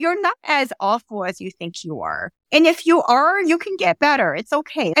you're not as awful as you think you are. And if you are, you can get better. It's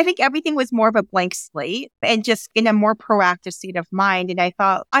okay. I think everything was more of a blank slate and just in a more proactive state of mind. And I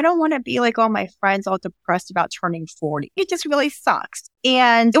thought, I don't want to be like all my friends all depressed about turning 40. It just really sucks.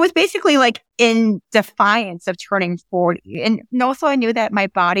 And it was basically like in defiance of turning 40. And also I knew that my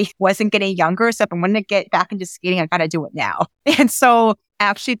body wasn't getting younger. So if I'm going to get back into skating, I got to do it now. And so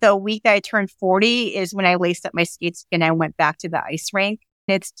actually the week that I turned 40 is when I laced up my skates and I went back to the ice rink.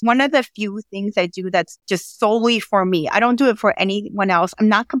 It's one of the few things I do that's just solely for me. I don't do it for anyone else. I'm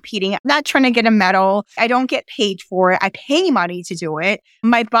not competing. I'm not trying to get a medal. I don't get paid for it. I pay money to do it.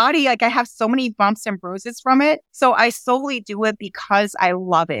 My body, I have so many bumps and bruises from it. So I solely do it because I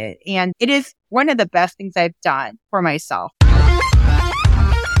love it. And it is one of the best things I've done for myself.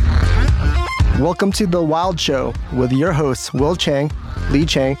 Welcome to The Wild Show with your hosts, Will Chang, Lee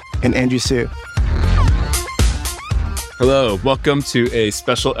Chang, and Andrew Su. Hello, welcome to a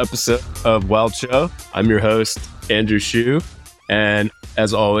special episode of Wild Show. I'm your host, Andrew Shu, and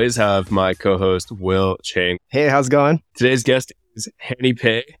as always, have my co-host, Will Chang. Hey, how's it going? Today's guest is Hanny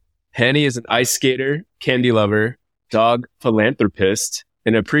Pei. Hanny is an ice skater, candy lover, dog philanthropist.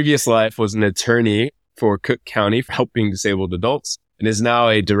 In a previous life, was an attorney for Cook County for helping disabled adults, and is now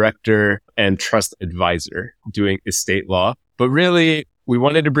a director and trust advisor doing estate law. But really, we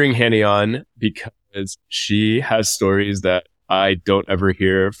wanted to bring Hanny on because she has stories that I don't ever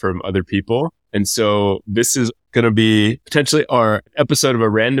hear from other people. And so this is going to be potentially our episode of a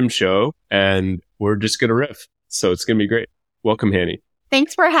random show, and we're just going to riff. So it's going to be great. Welcome, Hanny.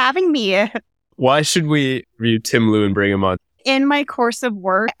 Thanks for having me. Why should we review Tim Lu and bring him on? In my course of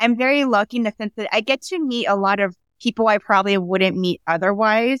work, I'm very lucky in the sense that I get to meet a lot of people I probably wouldn't meet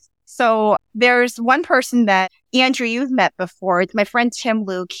otherwise. So there's one person that, Andrew, you've met before. It's my friend Tim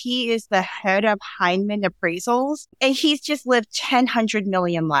Luke. He is the head of Heinemann Appraisals, and he's just lived 100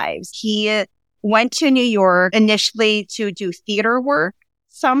 million lives. He went to New York initially to do theater work,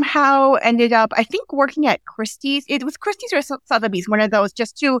 somehow ended up, I think, working at Christie's. It was Christie's or Sotheby's, one of those,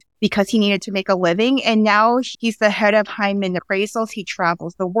 because he needed to make a living. And now he's the head of Heinemann Appraisals. He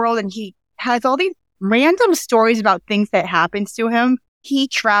travels the world, and he has all these random stories about things that happened to him. He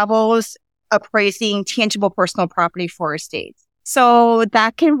travels appraising tangible personal property for estates. So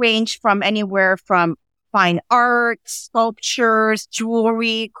that can range from anywhere from fine art, sculptures,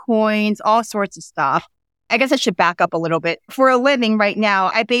 jewelry, coins, all sorts of stuff. I guess I should back up a little bit. For a living right now,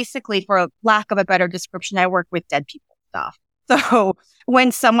 I basically, for lack of a better description, I work with dead people stuff. So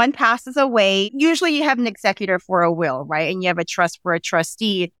when someone passes away, usually you have an executor for a will, right? And you have a trust for a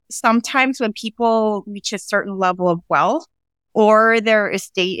trustee. Sometimes when people reach a certain level of wealth, or their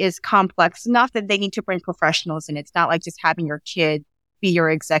estate is complex enough that they need to bring professionals in. It's not like just having your kid be your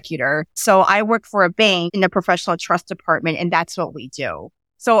executor. So I work for a bank in the professional trust department, and that's what we do.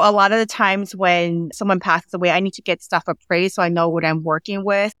 So a lot of the times when someone passes away, I need to get stuff appraised so I know what I'm working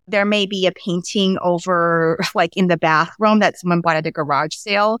with. There may be a painting over, like in the bathroom that someone bought at a garage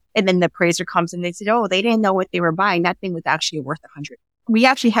sale, and then the appraiser comes and they said, oh, they didn't know what they were buying. That thing was actually worth 100. We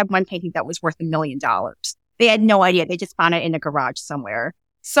actually had one painting that was worth $1 million. They had no idea. They just found it in a garage somewhere.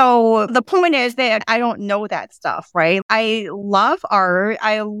 So the point is that I don't know that stuff, right? I love art.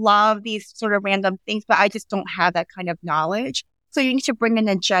 I love these sort of random things, but I just don't have that kind of knowledge. So you need to bring in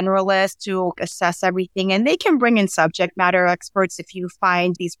a generalist to assess everything. And they can bring in subject matter experts. If you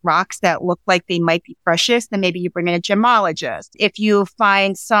find these rocks that look like they might be precious, then maybe you bring in a gemologist. If you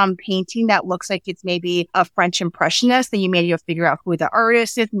find some painting that looks like it's maybe a French impressionist, then you maybe figure out who the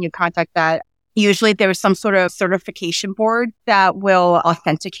artist is and you contact that. Usually there's some sort of certification board that will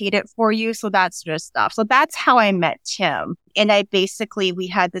authenticate it for you. So that sort of stuff. So that's how I met Tim. And we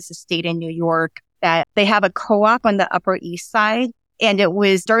had this estate in New York that they have a co-op on the Upper East Side. And it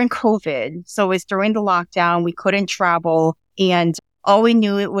was during COVID. So it was during the lockdown. We couldn't travel. And all we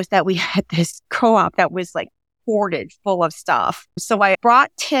knew it was that we had this co-op that was like hoarded full of stuff. So I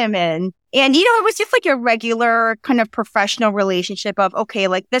brought Tim in. And, it was just like a regular kind of professional relationship of, okay,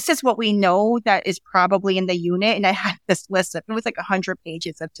 like this is what we know that is probably in the unit. And I had this list of, it was like 100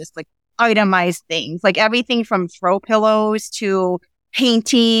 pages of just like itemized things, like everything from throw pillows to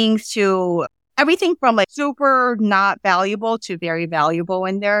paintings to everything from like super not valuable to very valuable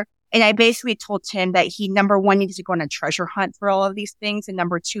in there. And I basically told Tim that he, number one, needed to go on a treasure hunt for all of these things. And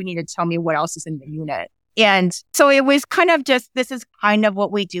number two, needed to tell me what else is in the unit. And so it was kind of just, this is kind of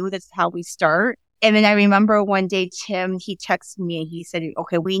what we do. This is how we start. And then I remember one day, Tim, he texted me and he said,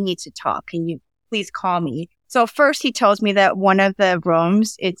 okay, we need to talk. Can you please call me? So first he tells me that one of the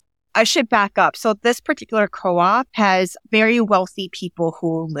rooms, I should back up. So this particular co-op has very wealthy people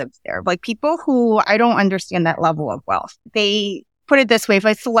who live there, like people who I don't understand that level of wealth. They put it this way, if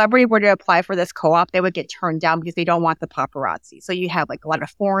a celebrity were to apply for this co-op, they would get turned down because they don't want the paparazzi. So you have like a lot of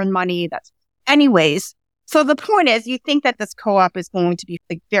foreign money. Anyways. So the point is, you think that this co-op is going to be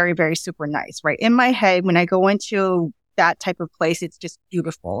like very, very super nice, right? In my head, when I go into that type of place, it's just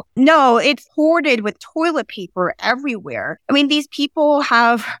beautiful. No, it's hoarded with toilet paper everywhere. I mean, these people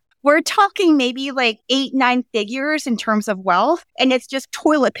we're talking maybe like 8-9 figures in terms of wealth. And it's just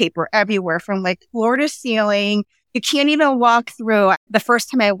toilet paper everywhere from like floor to ceiling. You can't even walk through. The first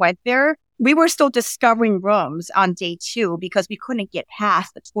time I went there, we were still discovering rooms on day 2 because we couldn't get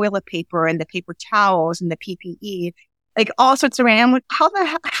past the toilet paper and the paper towels and the PPE, like all sorts of random. Like, how the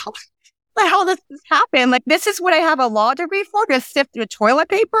hell does this happen? Like, this is what I have a law degree for, to sift through toilet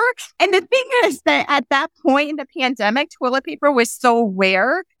paper. And the thing is that at that point in the pandemic, toilet paper was so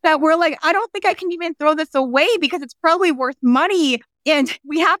rare that we're like, I don't think I can even throw this away because it's probably worth money. And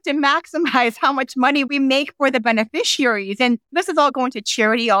we have to maximize how much money we make for the beneficiaries. And this is all going to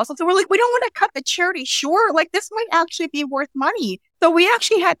charity also. So we're like, we don't want to cut the charity short. Like, this might actually be worth money. So we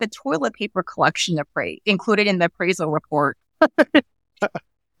actually had the toilet paper collection included in the appraisal report. So,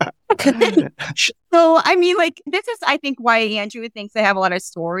 I mean, like, this is, I think, why Andrew thinks I have a lot of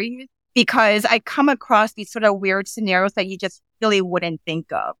stories, because I come across these sort of weird scenarios that you just really wouldn't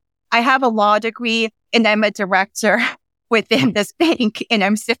think of. I have a law degree and I'm a director within this bank, and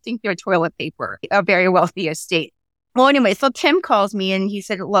I'm sifting through toilet paper, a very wealthy estate. Well, anyway, so Tim calls me and he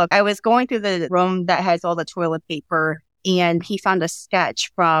said, look, I was going through the room that has all the toilet paper, and he found a sketch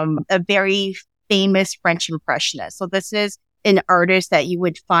from a very famous French impressionist. So this is an artist that you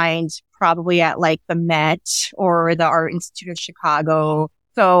would find probably at like the Met or the Art Institute of Chicago.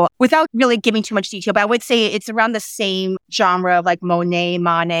 So without really giving too much detail, but I would say it's around the same genre of like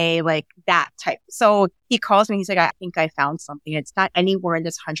Monet, like that type. So he calls me, he's like, I think I found something. It's not anywhere in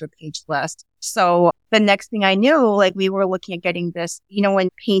this 100-page list. So the next thing I knew, like, we were looking at getting this, when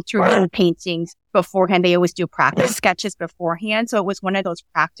painters do paintings beforehand, they always do practice sketches beforehand. So it was one of those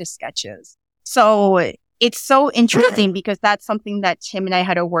practice sketches. So it's so interesting because that's something that Tim and I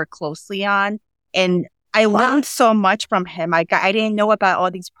had to work closely on. And I learned so much from him. I didn't know about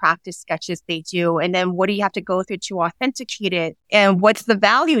all these practice sketches they do. And then what do you have to go through to authenticate it? And what's the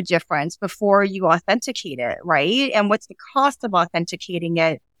value difference before you authenticate it, right? And what's the cost of authenticating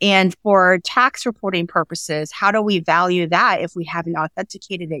it? And for tax reporting purposes, how do we value that if we haven't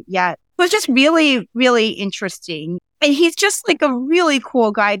authenticated it yet? So it's just really, really interesting. And he's just like a really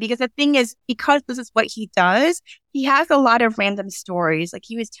cool guy, because the thing is, because this is what he does, he has a lot of random stories. Like,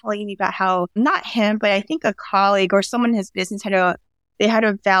 he was telling me about how, not him, but I think a colleague or someone in his business had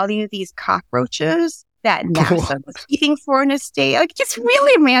to value these cockroaches that NASA was keeping for an estate. Like, just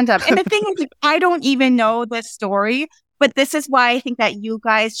really random. And the thing is, like, I don't even know the story, but this is why I think that you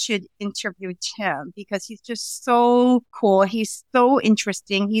guys should interview Tim, because he's just so cool. He's so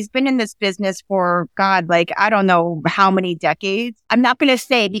interesting. He's been in this business for, God, like, I don't know how many decades. I'm not going to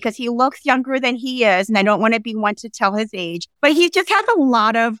say, because he looks younger than he is, and I don't want to be one to tell his age, but he just has a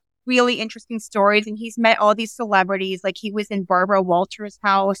lot of really interesting stories, and he's met all these celebrities. Like, he was in Barbara Walters'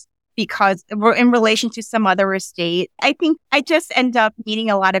 house because we're in relation to some other estate. I think I just end up meeting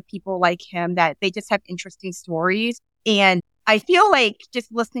a lot of people like him that they just have interesting stories. And I feel like,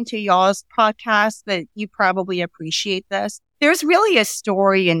 just listening to y'all's podcast, that you probably appreciate this. There's really a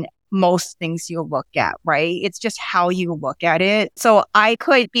story in most things you look at, right? It's just how you look at it. So I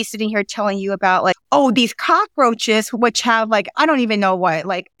could be sitting here telling you about, like, oh, these cockroaches, which have, like, I don't even know what,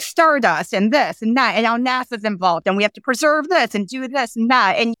 like, stardust and this and that, and now NASA's involved, and we have to preserve this and do this and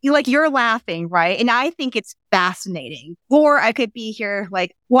that. And you're laughing, right? And I think it's fascinating. Or I could be here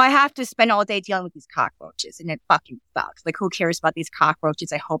like, well, I have to spend all day dealing with these cockroaches, and it fucking sucks. Like, who cares about these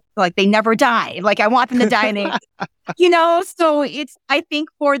cockroaches? I hope, like, they never die. Like, I want them to die. And so I think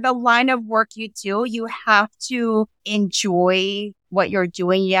for the line of work you do, you have to enjoy what you're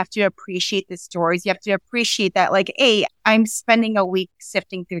doing. You have to appreciate the stories. You have to appreciate that, like, hey, I'm spending a week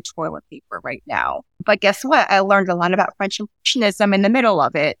sifting through toilet paper right now. But guess what? I learned a lot about French Impressionism in the middle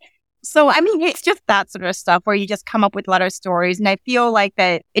of it. So, I mean, it's just that sort of stuff where you just come up with a lot of stories. And I feel like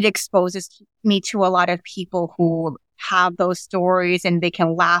that it exposes me to a lot of people who have those stories and they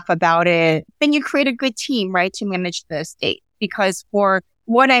can laugh about it. Then you create a good team, right, to manage the estate. Because for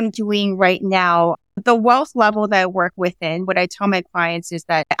what I'm doing right now, the wealth level that I work within, what I tell my clients is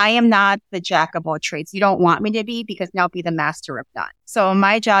that I am not the jack of all trades. You don't want me to be, because now I'll be the master of none. So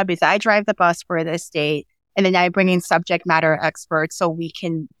my job is I drive the bus for the estate, and then I bring in subject matter experts so we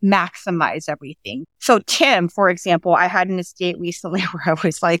can maximize everything. So Tim, for example, I had an estate recently where I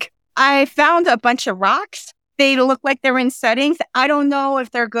was like, I found a bunch of rocks. They look like they're in settings. I don't know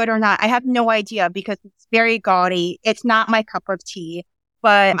if they're good or not. I have no idea because it's very gaudy. It's not my cup of tea,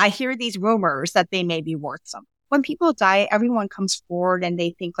 but I hear these rumors that they may be worth something. When people die, everyone comes forward and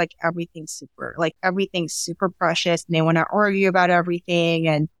they think like everything's super precious and they want to argue about everything,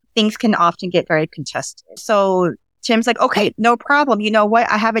 and things can often get very contested. So Tim's like, okay, no problem. You know what?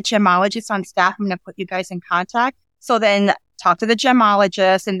 I have a gemologist on staff. I'm going to put you guys in contact. So then talk to the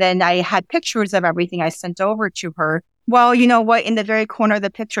gemologist. And then I had pictures of everything I sent over to her. Well, you know what? In the very corner of the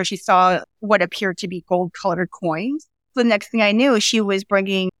picture, she saw what appeared to be gold colored coins. So the next thing I knew, she was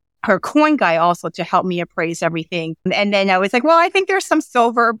bringing her coin guy also to help me appraise everything. And then I was like, well, I think there's some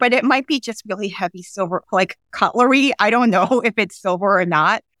silver, but it might be just really heavy silver, like cutlery. I don't know if it's silver or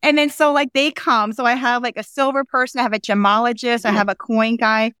not. And then so like they come. So I have like a silver person, I have a gemologist, I have a coin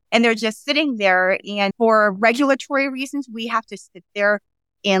guy, and they're just sitting there. And for regulatory reasons, we have to sit there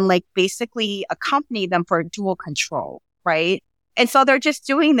and like basically accompany them for dual control, right? And so they're just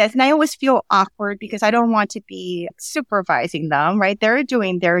doing this. And I always feel awkward because I don't want to be supervising them, right? They're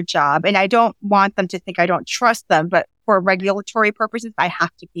doing their job and I don't want them to think I don't trust them. But for regulatory purposes, I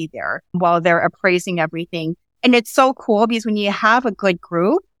have to be there while they're appraising everything. And it's so cool because when you have a good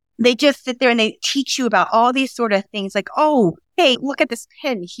group, they just sit there and they teach you about all these sort of things like, oh, hey, look at this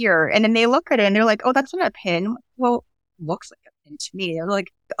pin here. And then they look at it and they're like, oh, that's not a pin. Well, it looks like a pin to me. They're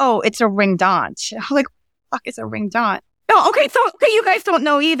like, oh, it's a ring dant. I'm like, what the fuck is a ring dant? No, okay, you guys don't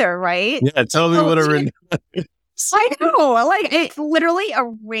know either, right? Yeah, tell me what a ring is. I know, like it's literally a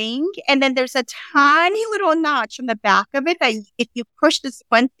ring, and then there's a tiny little notch on the back of it that if you push this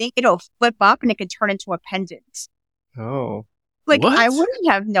one thing, it'll flip up and it can turn into a pendant. Oh. Like, What? I wouldn't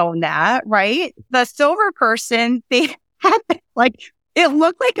have known that, right? The silver person, they had like, it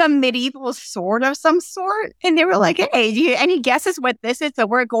looked like a medieval sword of some sort. And they were like, hey, do you any guesses what this is? So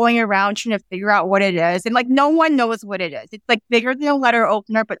we're going around trying to figure out what it is. And like, no one knows what it is. It's like bigger than a letter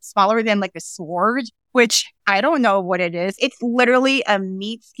opener, but smaller than like a sword, which I don't know what it is. It's literally a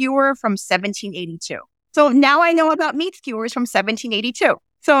meat skewer from 1782. So now I know about meat skewers from 1782.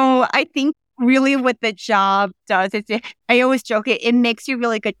 So I think really what the job does is I always joke it makes you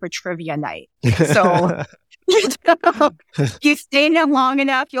really good for trivia night. So you stay in there long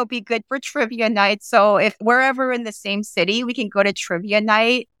enough, you'll be good for trivia night. So if we're ever in the same city, we can go to trivia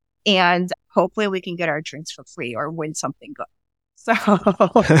night and hopefully we can get our drinks for free or win something good.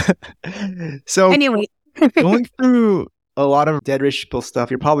 So anyway, going through a lot of dead rich people stuff,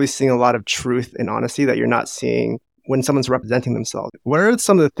 you're probably seeing a lot of truth and honesty that you're not seeing when someone's representing themselves. What are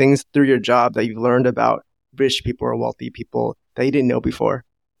some of the things through your job that you've learned about rich people or wealthy people that you didn't know before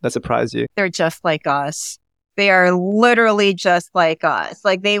that surprised you? They're just like us. They are literally just like us.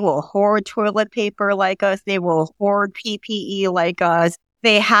 Like they will hoard toilet paper like us. They will hoard PPE like us.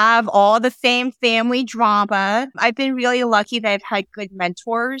 They have all the same family drama. I've been really lucky that I've had good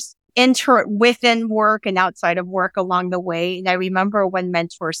mentors within work and outside of work along the way. And I remember one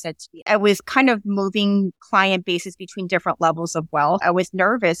mentor said to me, I was kind of moving client bases between different levels of wealth. I was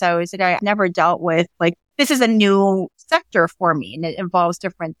nervous. I never dealt with like, this is a new sector for me and it involves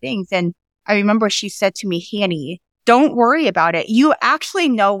different things. And I remember she said to me, Hanny, don't worry about it. You actually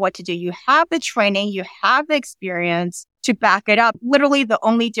know what to do. You have the training, you have the experience to back it up. Literally the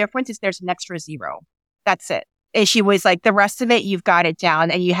only difference is there's an extra zero. That's it. And she was like, the rest of it, you've got it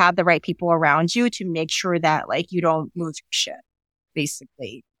down and you have the right people around you to make sure that like you don't lose your shit,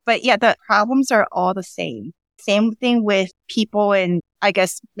 basically. But yeah, the problems are all the same. Same thing with people in, I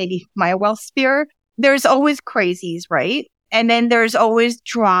guess, maybe my wealth sphere. There's always crazies, right? And then there's always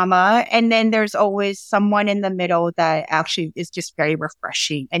drama. And then there's always someone in the middle that actually is just very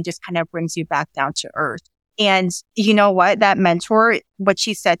refreshing and just kind of brings you back down to earth. And you know what? That mentor, what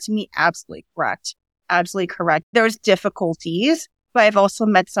she said to me, absolutely correct. Absolutely correct. There's difficulties, but I've also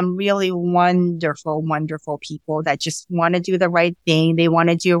met some really wonderful, wonderful people that just want to do the right thing. They want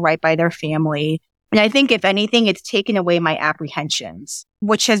to do right by their family. And I think if anything, it's taken away my apprehensions,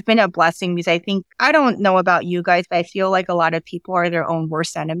 which has been a blessing because I think, I don't know about you guys, but I feel like a lot of people are their own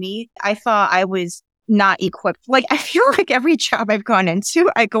worst enemy. I thought I was not equipped. Like, I feel like every job I've gone into,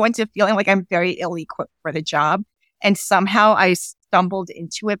 I go into feeling like I'm very ill-equipped for the job. And somehow I stumbled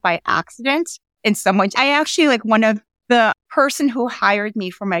into it by accident. And I actually like one of the person who hired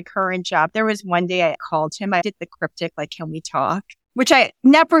me for my current job. There was one day I called him. I did the cryptic, like, can we talk? Which I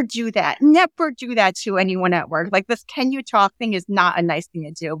never do that to anyone at work. Like this, can you talk thing is not a nice thing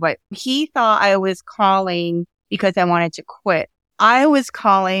to do. But he thought I was calling because I wanted to quit. I was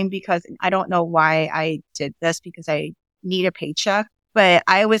calling because I don't know why I did this because I need a paycheck, but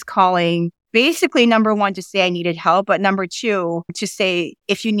I was calling basically, number one, to say I needed help, but number two, to say,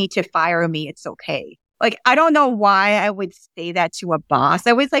 if you need to fire me, it's okay. Like, I don't know why I would say that to a boss.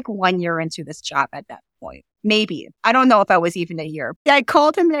 I was like 1 year into this job at that point. Maybe. I don't know if I was even a year. I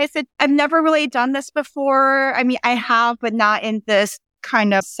called him and I said, I've never really done this before. I mean, I have, but not in this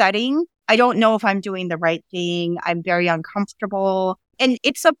kind of setting. I don't know if I'm doing the right thing. I'm very uncomfortable. And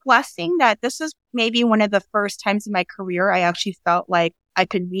it's a blessing that this is maybe one of the first times in my career I actually felt like I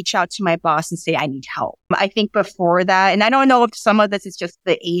could reach out to my boss and say, I need help. I think before that, and I don't know if some of this is just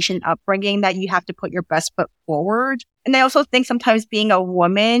the Asian upbringing that you have to put your best foot forward. And I also think sometimes being a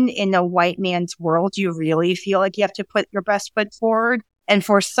woman in a white man's world, you really feel like you have to put your best foot forward. And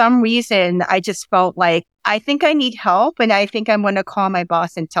for some reason, I just felt like, I think I need help. And I think I'm going to call my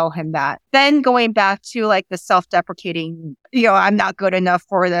boss and tell him that. Then going back to like the self-deprecating, I'm not good enough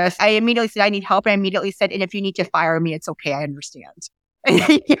for this. I immediately said, I need help. And I immediately said, and if you need to fire me, it's okay. I understand.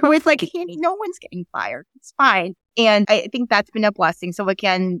 It was like, Hanny, no one's getting fired. It's fine. And I think that's been a blessing. So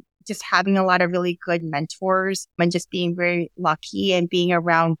again, just having a lot of really good mentors and just being very lucky and being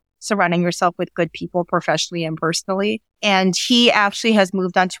around, surrounding yourself with good people professionally and personally. And he actually has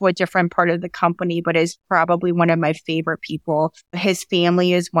moved on to a different part of the company, but is probably one of my favorite people. His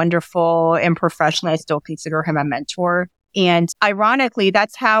family is wonderful, and professionally, I still consider him a mentor. And ironically,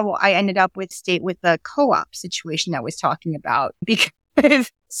 that's how I ended up with the co-op situation I was talking about.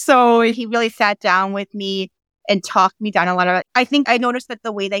 Because so he really sat down with me and talked me down a lot of, I think I noticed that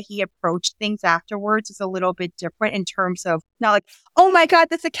the way that he approached things afterwards is a little bit different in terms of not like, oh my God,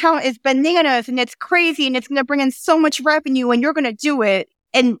 this account is bananas and it's crazy and it's going to bring in so much revenue and you're going to do it.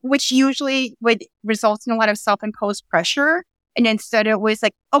 And which usually would result in a lot of self-imposed pressure. And instead it was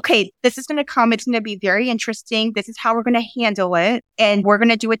like, okay, this is going to come. It's going to be very interesting. This is how we're going to handle it. And we're going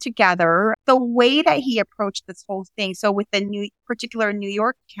to do it together. The way that he approached this whole thing. So with the particular New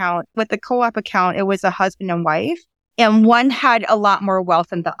York account, with the co-op account, it was a husband and wife. And one had a lot more wealth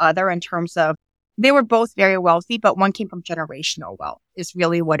than the other in terms of they were both very wealthy, but one came from generational wealth is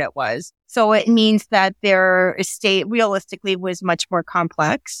really what it was. So it means that their estate realistically was much more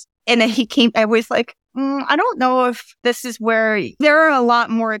complex. And then I was like, I don't know if this is where there are a lot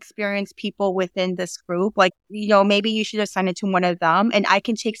more experienced people within this group. Like, maybe you should assign it to one of them and I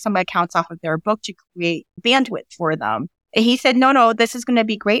can take some accounts off of their book to create bandwidth for them. And he said, no, this is going to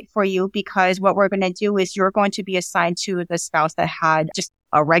be great for you because what we're going to do is you're going to be assigned to the spouse that had just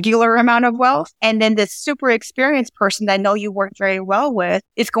a regular amount of wealth. And then this super experienced person that I know you worked very well with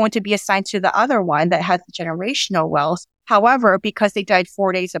is going to be assigned to the other one that has the generational wealth. However, because they died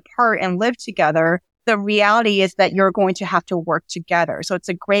 4 days apart and lived together, the reality is that you're going to have to work together. So it's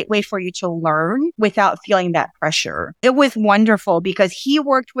a great way for you to learn without feeling that pressure. It was wonderful because he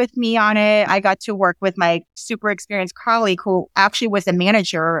worked with me on it. I got to work with my super experienced colleague who actually was my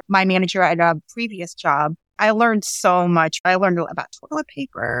manager at a previous job. I learned so much. I learned about toilet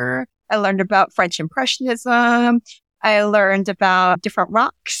paper. I learned about French Impressionism. I learned about different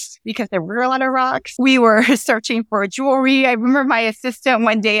rocks because there were a lot of rocks. We were searching for jewelry. I remember my assistant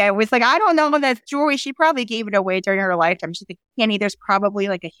one day, I was like, I don't know that's jewelry. She probably gave it away during her lifetime. She's like, Hanny, there's probably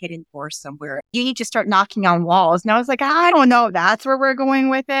like a hidden door somewhere. You need to start knocking on walls. And I was like, I don't know. That's where we're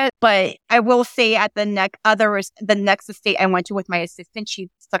going with it. But I will say at the next estate I went to with my assistant, she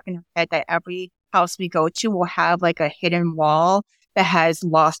stuck in her head that every house we go to will have like a hidden wall that has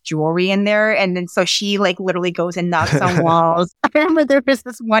lost jewelry in there. And then so she like literally goes and knocks on walls. I remember there was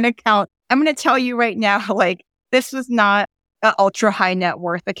this one account. I'm going to tell you right now, like this was not an ultra high net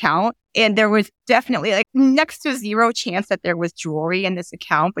worth account. And there was definitely like next to zero chance that there was jewelry in this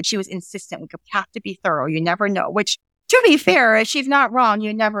account, but she was insistent. We have to be thorough. You never know, which to be fair, she's not wrong.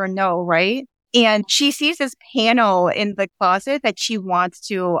 You never know, right? And she sees this panel in the closet that she wants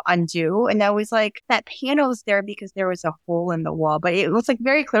to undo. And I was like, that panel's there because there was a hole in the wall. But it was like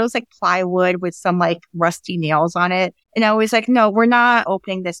very clear. It was like plywood with some like rusty nails on it. And I was like, no, we're not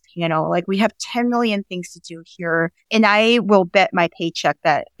opening this panel. Like we have 10 million things to do here. And I will bet my paycheck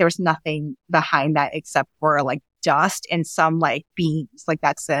that there's nothing behind that except for like dust and some like beams. Like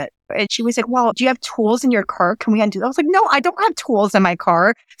that's it. And she was like, well, do you have tools in your car? Can we undo that? I was like, no, I don't have tools in my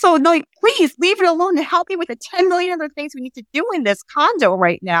car. So like, please leave it alone and help me with the 10 million other things we need to do in this condo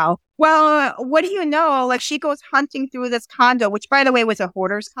right now. Well, what do you know? Like she goes hunting through this condo, which by the way was a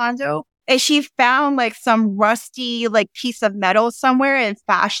hoarder's condo. And she found like some rusty like piece of metal somewhere and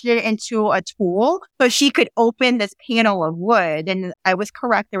fashioned it into a tool so she could open this panel of wood. And I was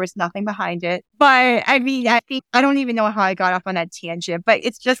correct. There was nothing behind it. But I mean, I don't even know how I got off on that tangent, but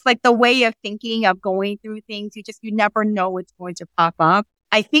it's just like the way of thinking of going through things. You never know what's going to pop up.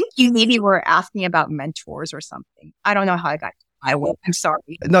 I think you maybe were asking about mentors or something. I don't know how I got. I'm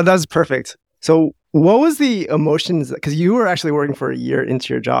sorry. No, that was perfect. So what was the emotions? Because you were actually working for a year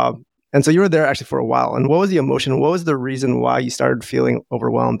into your job. And so you were there actually for a while. And what was the emotion? What was the reason why you started feeling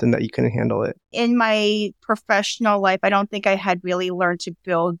overwhelmed and that you couldn't handle it? In my professional life, I don't think I had really learned to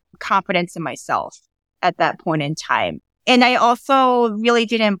build confidence in myself at that point in time. And I also really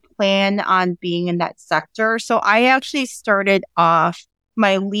didn't plan on being in that sector. So I actually started off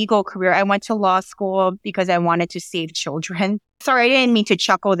my legal career. I went to law school because I wanted to save children. Sorry, I didn't mean to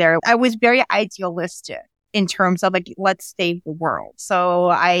chuckle there. I was very idealistic in terms of like, let's save the world. So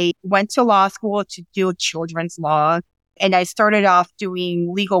I went to law school to do children's law. And I started off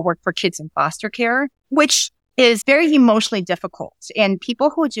doing legal work for kids in foster care, which is very emotionally difficult. And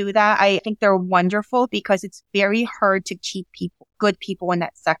people who do that, I think they're wonderful because it's very hard to keep good people in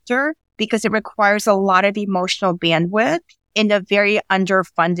that sector because it requires a lot of emotional bandwidth in a very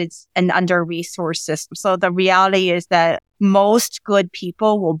underfunded and under-resourced system. So the reality is that most good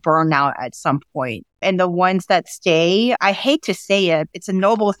people will burn out at some point. And the ones that stay, I hate to say it, it's a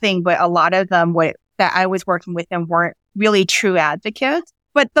noble thing, but a lot of them that I was working with them weren't really true advocates.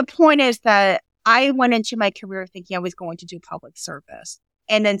 But the point is that I went into my career thinking I was going to do public service.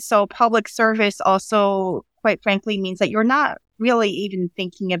 And then so public service also, quite frankly, means that you're not really even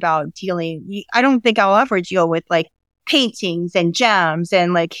thinking about I don't think I'll ever deal with like paintings and gems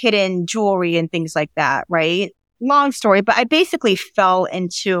and like hidden jewelry and things like that, right? Long story, but I basically fell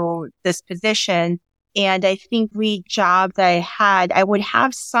into this position. And I think the job that I had, I would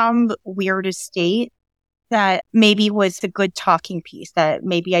have some weird estate that maybe was the good talking piece that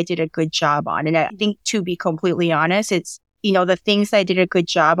maybe I did a good job on. And I think, to be completely honest, it's, the things I did a good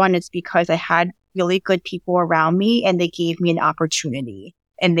job on, it's because I had really good people around me and they gave me an opportunity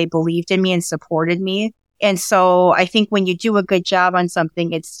and they believed in me and supported me. And so I think when you do a good job on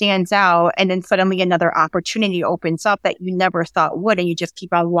something, it stands out and then suddenly another opportunity opens up that you never thought would, and you just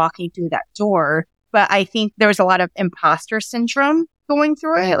keep on walking through that door. But I think there's a lot of imposter syndrome going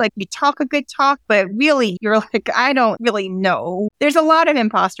through it. Like you talk a good talk, but really you're like, I don't really know. There's a lot of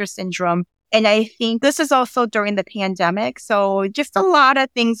imposter syndrome. And I think this is also during the pandemic. So just a lot of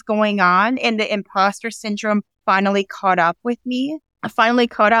things going on, and the imposter syndrome finally caught up with me. I finally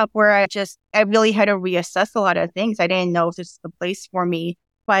caught up where I really had to reassess a lot of things. I didn't know if this is the place for me,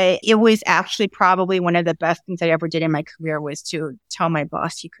 but it was actually probably one of the best things I ever did in my career was to tell my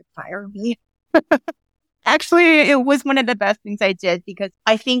boss he could fire me. Actually, it was one of the best things I did because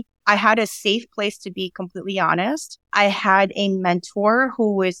I think I had a safe place to be completely honest. I had a mentor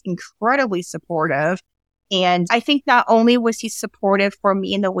who was incredibly supportive. And I think not only was he supportive for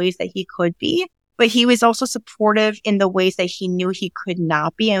me in the ways that he could be, but he was also supportive in the ways that he knew he could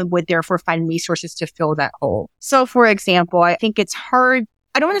not be and would therefore find resources to fill that hole. So, for example, I think it's hard.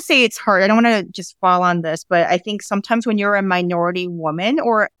 I don't want to say it's hard. I don't want to just fall on this, but I think sometimes when you're a minority woman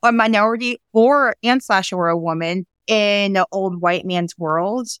or a minority or a woman in an old white man's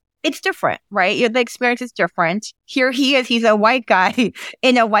world, it's different, right? The experience is different. Here he is. He's a white guy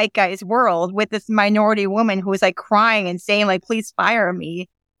in a white guy's world with this minority woman who is like crying and saying like, please fire me.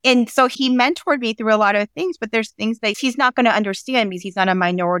 And so he mentored me through a lot of things, but there's things that he's not going to understand because he's not a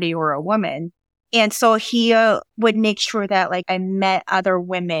minority or a woman. And so he would make sure that like I met other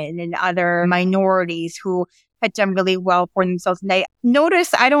women and other minorities who had done really well for themselves. And I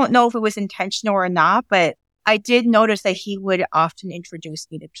noticed, I don't know if it was intentional or not, but I did notice that he would often introduce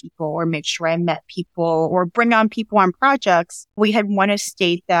me to people or make sure I met people or bring on people on projects. We had one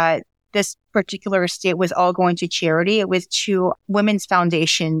estate that this particular estate was all going to charity. It was to Women's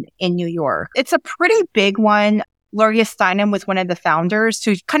Foundation in New York. It's a pretty big one. Gloria Steinem was one of the founders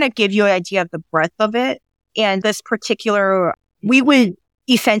to kind of give you an idea of the breadth of it. And this particular, we would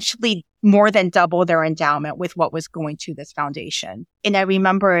essentially more than double their endowment with what was going to this foundation. And I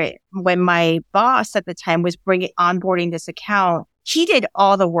remember when my boss at the time was onboarding this account, he did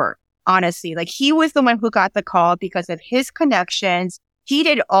all the work, honestly. Like he was the one who got the call because of his connections. He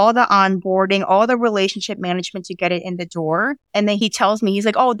did all the onboarding, all the relationship management to get it in the door. And then he tells me, he's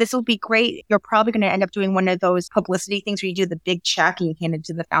like, oh, this will be great. You're probably going to end up doing one of those publicity things where you do the big check and you hand it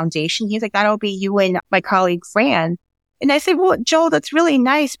to the foundation. He's like, that'll be you and my colleague, Fran. And I said, well, Joel, that's really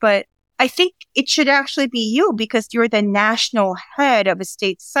nice, but I think it should actually be you because you're the national head of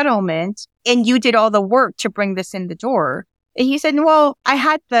estate settlement and you did all the work to bring this in the door. And he said, well, I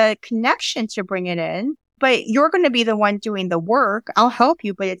had the connection to bring it in, but you're going to be the one doing the work. I'll help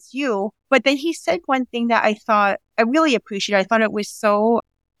you, but it's you. But then he said one thing that I thought I really appreciated. I thought it was so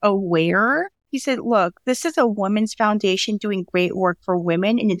aware. He said, look, this is a women's foundation doing great work for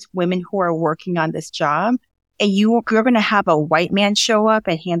women, and it's women who are working on this job. And you're going to have a white man show up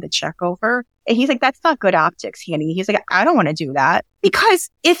and hand the check over. And he's like, that's not good optics, Hanny. He's like, I don't want to do that. Because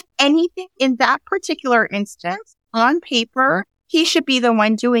if anything, in that particular instance, on paper, he should be the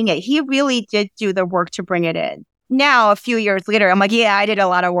one doing it. He really did do the work to bring it in. Now, a few years later, I'm like, yeah, I did a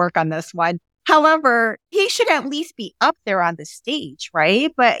lot of work on this one. However, he should at least be up there on the stage,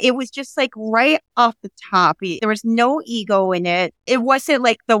 right? But it was just like right off the top. There was no ego in it. It wasn't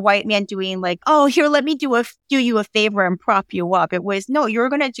like the white man doing like, oh, here, let me do you a favor and prop you up. It was, no, you're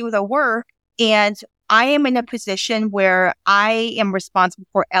going to do the work. And I am in a position where I am responsible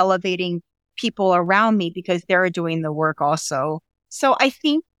for elevating people around me because they're doing the work also. So I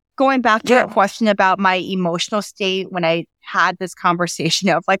think going back to your question about my emotional state when I had this conversation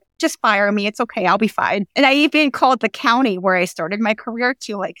of like, just fire me. It's okay. I'll be fine. And I even called the county where I started my career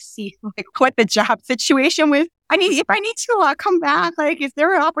to like see like what the job situation was. If I need to come back, like, is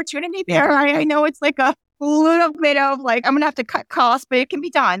there an opportunity there? I know it's like a little bit of like, I'm going to have to cut costs, but it can be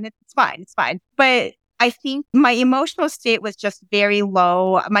done. It's fine. It's fine. But I think my emotional state was just very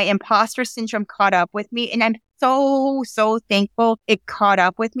low. My imposter syndrome caught up with me. And I'm so thankful it caught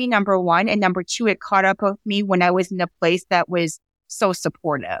up with me, number one. And number two, it caught up with me when I was in a place that was so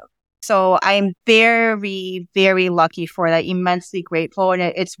supportive. So I'm very, very lucky for that, immensely grateful. And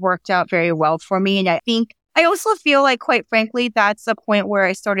it's worked out very well for me. And I think I also feel like, quite frankly, that's the point where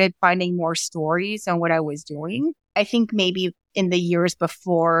I started finding more stories on what I was doing. I think maybe in the years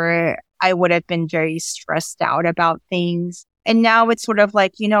before, I would have been very stressed out about things. And now it's sort of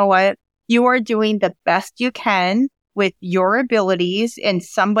like, you know what? You are doing the best you can with your abilities, and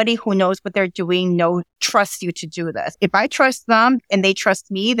somebody who knows what they're doing trusts you to do this. If I trust them and they trust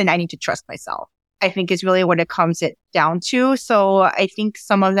me, then I need to trust myself, I think is really what it comes down to. So I think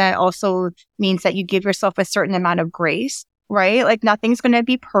some of that also means that you give yourself a certain amount of grace, right? Like nothing's going to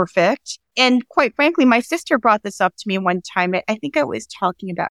be perfect. And quite frankly, my sister brought this up to me one time. I think I was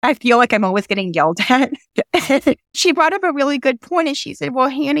talking about, I feel like I'm always getting yelled at. She brought up a really good point and she said, well,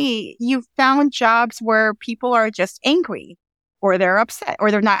 Hanny, you've found jobs where people are just angry or they're upset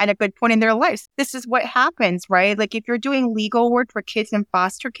or they're not at a good point in their lives. This is what happens, right? Like if you're doing legal work for kids in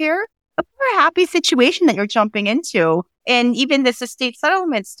foster care, a very happy situation that you're jumping into. And even this estate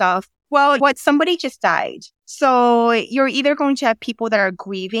settlement stuff. Well, somebody just died. So you're either going to have people that are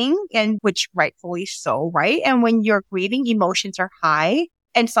grieving, and which rightfully so, right? And when you're grieving, emotions are high.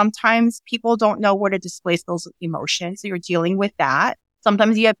 And sometimes people don't know where to displace those emotions. So you're dealing with that.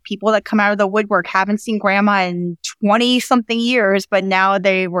 Sometimes you have people that come out of the woodwork, haven't seen grandma in 20 something years, but now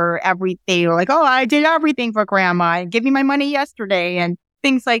they were like, oh, I did everything for grandma and give me my money yesterday and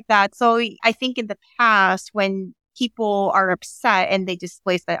things like that. So I think in the past, when people are upset and they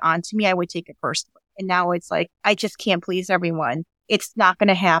displace that onto me, I would take it personally. And now it's like, I just can't please everyone. It's not going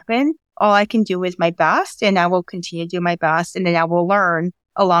to happen. All I can do is my best, and I will continue to do my best. And then I will learn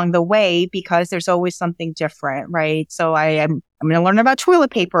along the way because there's always something different, right? So I'm going to learn about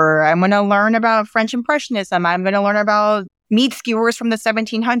toilet paper. I'm going to learn about French Impressionism. I'm going to learn about meat skewers from the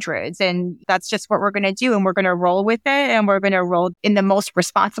 1700s. And that's just what we're going to do. And we're going to roll with it. And we're going to roll in the most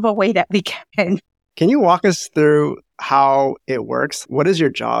responsible way that we can. Can you walk us through how it works? What is your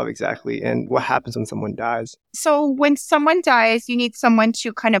job exactly? And what happens when someone dies? So when someone dies, you need someone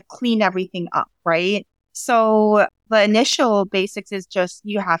to kind of clean everything up, right? So the initial basics is just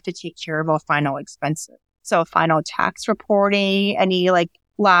you have to take care of all final expenses. So final tax reporting, any like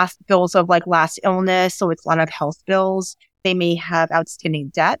last bills of like last illness. So it's a lot of health bills. They may have outstanding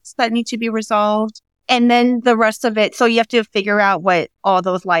debts that need to be resolved. And then the rest of it, so you have to figure out what all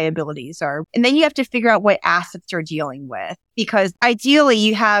those liabilities are. And then you have to figure out what assets you're dealing with. Because ideally,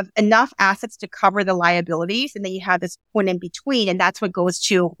 you have enough assets to cover the liabilities. And then you have this point in between. And that's what goes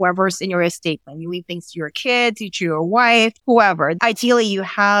to whoever's in your estate plan. You leave things to your kids, to your wife, whoever. Ideally, you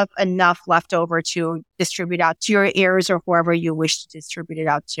have enough left over to distribute out to your heirs or whoever you wish to distribute it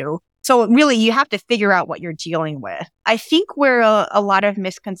out to. So really, you have to figure out what you're dealing with. I think where a lot of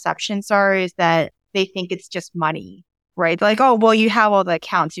misconceptions are is that they think it's just money, right? They're like, oh, well, you have all the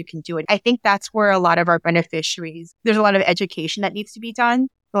accounts, you can do it. I think that's where a lot of our beneficiaries, there's a lot of education that needs to be done.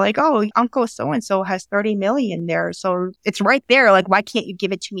 They're like, oh, Uncle so-and-so has 30 million there. So it's right there. Like, why can't you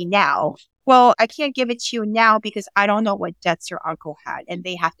give it to me now? Well, I can't give it to you now because I don't know what debts your uncle had, and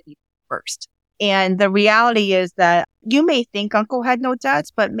they have to be first. And the reality is that you may think uncle had no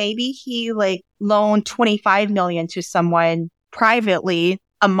debts, but maybe he like loaned 25 million to someone privately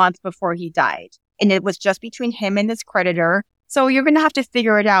a month before he died. And it was just between him and his creditor. So you're going to have to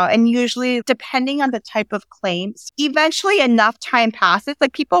figure it out. And usually, depending on the type of claims, eventually enough time passes.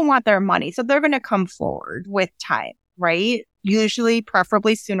 Like people want their money. So they're going to come forward with time, right? Usually,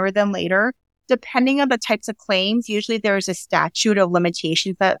 preferably sooner than later. Depending on the types of claims, usually there's a statute of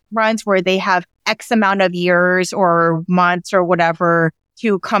limitations that runs where they have X amount of years or months or whatever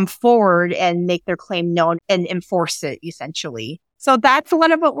to come forward and make their claim known and enforce it, essentially. So that's a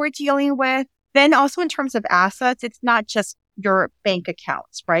lot of what we're dealing with. Then also in terms of assets, it's not just your bank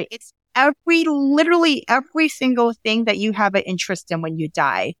accounts, right? It's literally every single thing that you have an interest in when you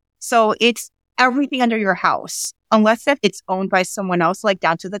die. So it's everything under your house, unless if it's owned by someone else, like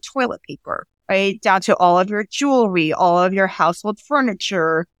down to the toilet paper, right? Down to all of your jewelry, all of your household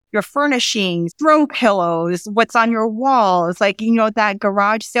furniture, your furnishings, throw pillows, what's on your walls. Like, that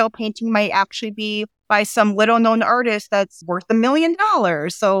garage sale painting might actually be by some little known artist that's worth $1 million.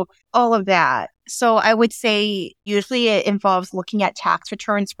 So all of that. So I would say usually it involves looking at tax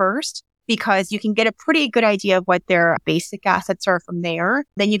returns first, because you can get a pretty good idea of what their basic assets are from there.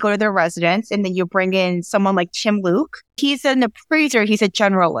 Then you go to their residence, and then you bring in someone like Tim Luke. He's an appraiser. He's a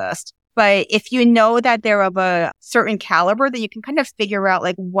generalist. But if you know that they're of a certain caliber, then you can kind of figure out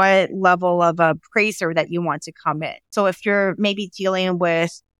like what level of appraiser that you want to come in. So if you're maybe dealing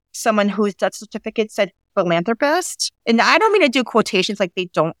with someone whose death certificate said philanthropist, and I don't mean to do quotations like they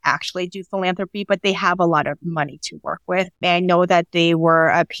don't actually do philanthropy, but they have a lot of money to work with. And I know that they were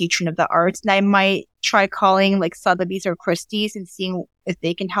a patron of the arts, and I might try calling like Sotheby's or Christie's and seeing if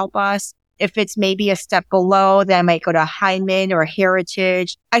they can help us. If it's maybe a step below, then I might go to Hyman or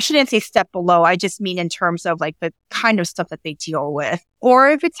Heritage. I shouldn't say step below. I just mean in terms of like the kind of stuff that they deal with. Or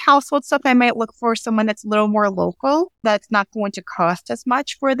if it's household stuff, I might look for someone that's a little more local, that's not going to cost as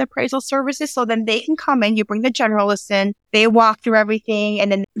much for the appraisal services. So then they can come in, you bring the generalist in, they walk through everything,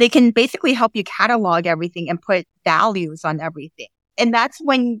 and then they can basically help you catalog everything and put values on everything. And that's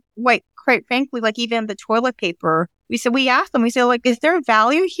when, like, quite frankly, like even the toilet paper, we asked them, we said, like, is there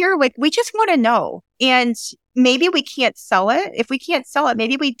value here? Like, we just want to know. And maybe we can't sell it. If we can't sell it,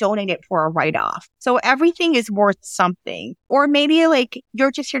 maybe we donate it for a write-off. So everything is worth something. Or maybe like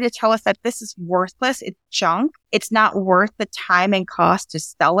you're just here to tell us that this is worthless. It's junk. It's not worth the time and cost to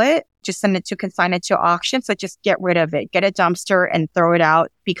sell it. Just send it to consign it to auction. So just get rid of it. Get a dumpster and throw it out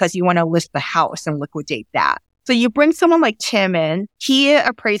because you want to list the house and liquidate that. So you bring someone like Tim in. He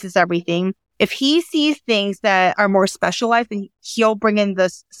appraises everything. If he sees things that are more specialized, then he'll bring in the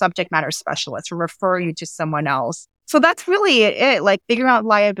subject matter specialist or refer you to someone else. So that's really it, like figuring out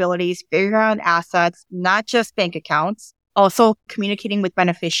liabilities, figuring out assets, not just bank accounts, also communicating with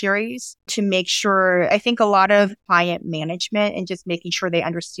beneficiaries to make sure, I think a lot of client management and just making sure they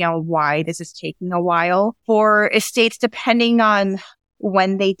understand why this is taking a while. For estates, depending on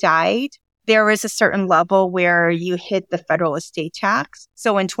when they died, there is a certain level where you hit the federal estate tax.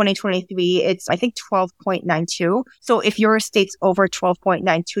 So in 2023, it's, I think, 12.92. So if your estate's over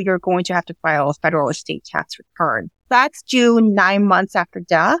 12.92, you're going to have to file a federal estate tax return. That's due 9 months after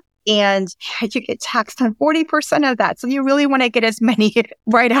death. And you get taxed on 40% of that. So you really want to get as many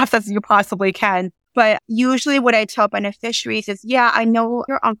write-offs as you possibly can. But usually what I tell beneficiaries is, yeah, I know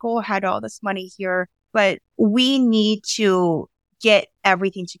your uncle had all this money here, but we need to get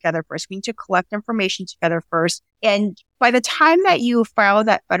everything together first. We need to collect information together first. And by the time that you file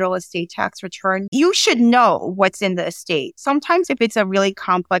that federal estate tax return, you should know what's in the estate. Sometimes if it's a really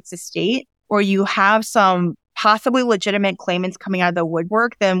complex estate or you have some possibly legitimate claimants coming out of the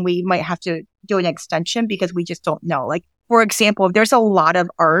woodwork, then we might have to do an extension because we just don't know. Like, for example, if there's a lot of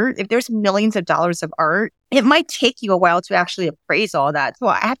art, if there's millions of dollars of art, it might take you a while to actually appraise all that. So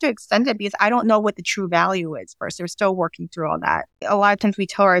I have to extend it because I don't know what the true value is first. They're still working through all that. A lot of times we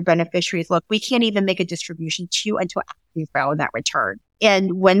tell our beneficiaries, look, we can't even make a distribution to you until after we file that return.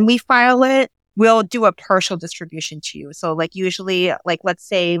 And when we file it, we'll do a partial distribution to you. So like usually, like let's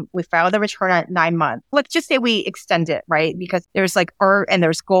say we file the return at 9 months. Let's just say we extend it, right? Because there's like art and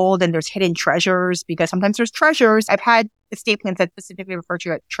there's gold and there's hidden what because sometimes there's treasures. I've had estate plans that specifically refer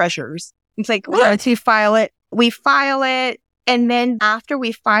to as treasures. It's like, once you file it, we file it. And then after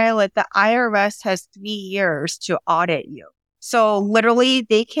we file it, the IRS has 3 years to audit you. So literally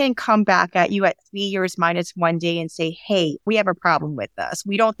they can come back at you at 3 years minus 1 day and say, hey, we have a problem with this.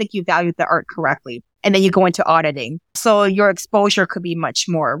 We don't think you valued the art correctly. And then you go into auditing. So your exposure could be much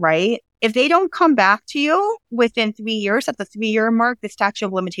more, right? If they don't come back to you within 3 years, at the 3-year mark, the statute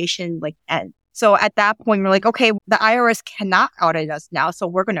of limitation ends. So at that point, we're like, okay, the IRS cannot audit us now. So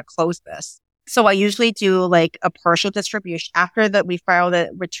we're going to close this. So I usually do like a partial distribution. After that, we file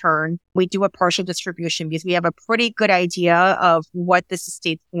the return, we do a partial distribution because we have a pretty good idea of what this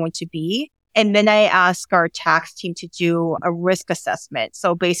estate's going to be. And then I ask our tax team to do a risk assessment.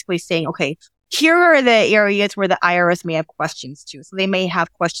 So basically saying, okay, here are the areas where the IRS may have questions too. So they may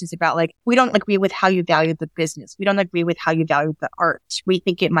have questions about like, we don't agree with how you value the business. We don't agree with how you value the art. We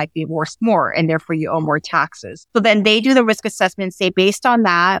think it might be worth more and therefore you owe more taxes. So then they do the risk assessment and say, based on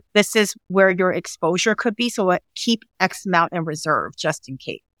that, this is where your exposure could be. So keep X amount in reserve just in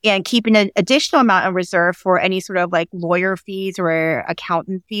case. And keep an additional amount in reserve for any sort of like lawyer fees or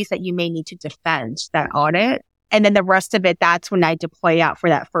accountant fees that you may need to defend that audit. And then the rest of it, that's when I deploy out for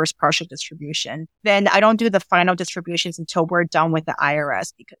that first partial distribution. Then I don't do the final distributions until we're done with the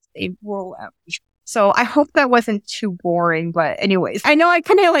IRS because they roll out. So I hope that wasn't too boring. But anyways, I know I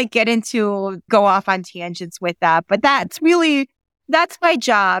kind of like go off on tangents with that, but that's my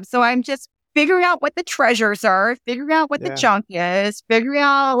job. So I'm just figuring out what the treasures are, figuring out what the junk is, figuring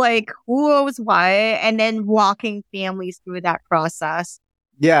out like who owes what, and then walking families through that process.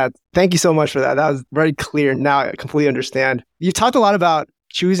 Yeah, thank you so much for that. That was very clear. Now I completely understand. You talked a lot about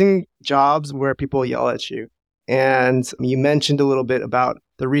choosing jobs where people yell at you. And you mentioned a little bit about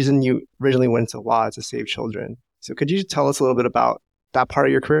the reason you originally went into law is to save children. So could you tell us a little bit about that part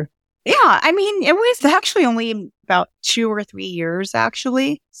of your career? Yeah, I mean, it was actually only about 2 or 3 years,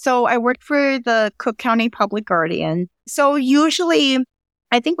 actually. So I worked for the Cook County Public Guardian. So usually,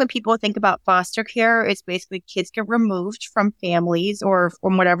 I think when people think about foster care, it's basically kids get removed from families or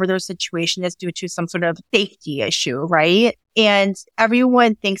from whatever their situation is due to some sort of safety issue, right? And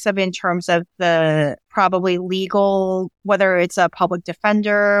everyone thinks of it in terms of the probably legal, whether it's a public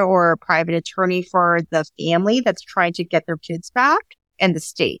defender or a private attorney for the family that's trying to get their kids back and the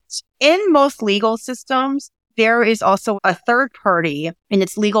state. In most legal systems, there is also a third party and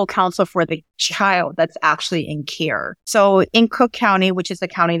it's legal counsel for the child that's actually in care. So in Cook County, which is the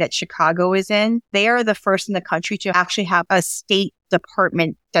county that Chicago is in, they are the first in the country to actually have a state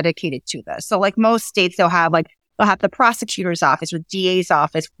department dedicated to this. So like most states, they'll have the prosecutor's office or DA's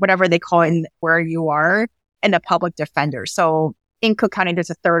office, whatever they call it where you are, and the public defender. So in Cook County,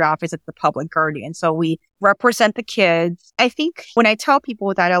 there's a third office, it's the public guardian. So we represent the kids. I think when I tell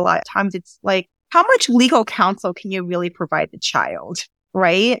people that a lot of times, it's like, how much legal counsel can you really provide the child,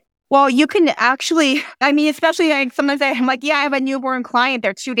 right? Well, you can actually, I mean, especially like sometimes I'm like, yeah, I have a newborn client.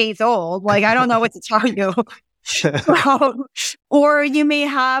 They're 2 days old. Like, I don't know what to tell you. Or you may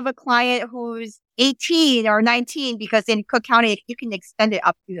have a client who's 18 or 19 because in Cook County, you can extend it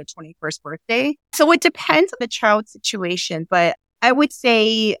up to their 21st birthday. So it depends on the child's situation. But I would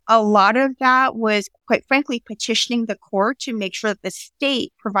say a lot of that was, quite frankly, petitioning the court to make sure that the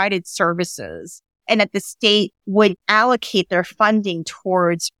state provided services and that the state would allocate their funding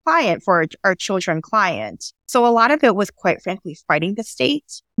towards client for our children client. So a lot of it was, quite frankly, fighting the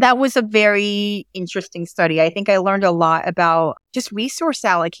state. That was a very interesting study. I think I learned a lot about just resource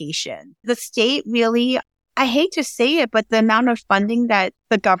allocation. The state really, I hate to say it, but the amount of funding that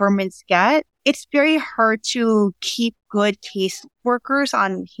the governments get, it's very hard to keep good case workers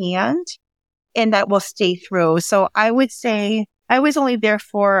on hand and that will stay through. So I would say I was only there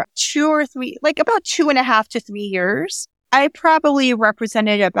for 2 or 3, like about 2.5 to 3 years. I probably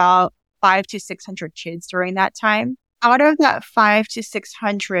represented about 500 to 600 kids during that time. Out of that 500 to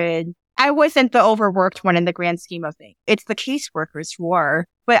 600, I wasn't the overworked one in the grand scheme of things. It's the caseworkers who are.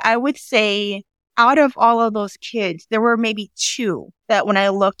 But I would say out of all of those kids, there were maybe 2 that when I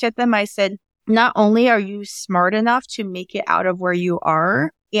looked at them, I said, not only are you smart enough to make it out of where you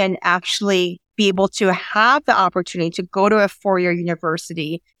are and actually be able to have the opportunity to go to a 4-year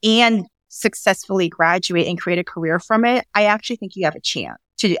university and successfully graduate and create a career from it, I actually think you have a chance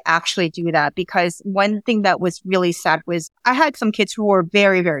to actually do that. Because one thing that was really sad was I had some kids who were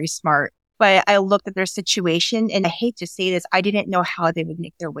very, very smart, but I looked at their situation and I hate to say this, I didn't know how they would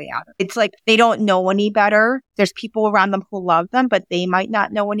make their way out of it. It's like they don't know any better. There's people around them who love them, but they might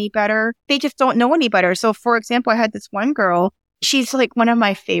not know any better. They just don't know any better. So for example, I had this one girl. She's like one of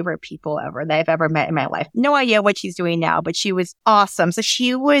my favorite people ever that I've ever met in my life. No idea what she's doing now, but she was awesome. So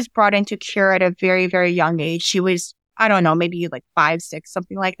she was brought into care at a very, very young age. She was, I don't know, maybe like 5, 6,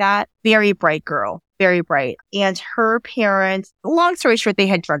 something like that. Very bright girl, very bright. And her parents, long story short, they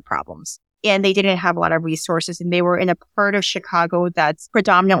had drug problems. And they didn't have a lot of resources. And they were in a part of Chicago that's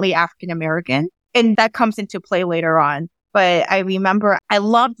predominantly African American. And that comes into play later on. But I remember I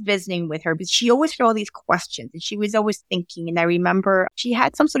loved visiting with her because she always had all these questions and she was always thinking. And I remember she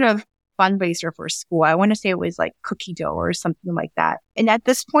had some sort of fundraiser for school. I want to say it was like cookie dough or something like that. And at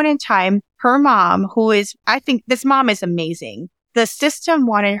this point in time, her mom, I think this mom is amazing. The system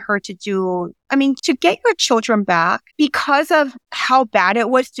wanted her to to get your children back because of how bad it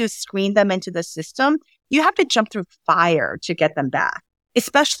was to screen them into the system. You have to jump through fire to get them back.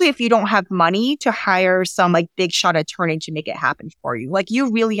 especially if you don't have money to hire some like big shot attorney to make it happen for you. Like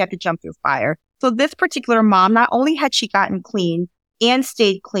you really have to jump through fire. So this particular mom, not only had she gotten clean and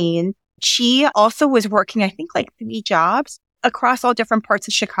stayed clean, she also was working, I think, like 3 jobs across all different parts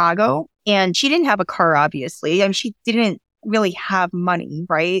of Chicago. And she didn't have a car, obviously. And she didn't really have money,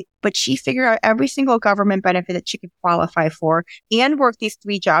 right? But she figured out every single government benefit that she could qualify for and work these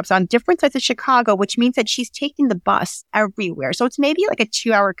 3 jobs on different sides of Chicago, which means that she's taking the bus everywhere. So it's maybe like a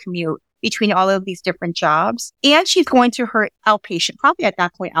 2-hour commute between all of these different jobs. And she's going to her outpatient, probably at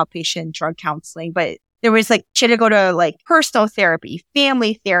that point, outpatient drug counseling, but there was like, she had to go to like personal therapy,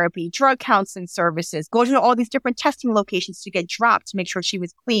 family therapy, drug counseling services, go to all these different testing locations to get dropped to make sure she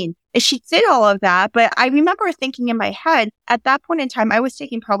was clean. And she did all of that. But I remember thinking in my head, at that point in time, I was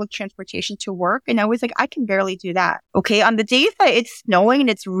taking public transportation to work. And I was like, I can barely do that. Okay. On the days that it's snowing and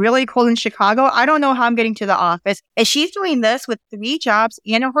it's really cold in Chicago, I don't know how I'm getting to the office. And she's doing this with 3 jobs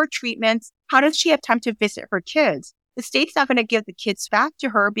and her treatments. How does she have time to visit her kids? The state's not going to give the kids back to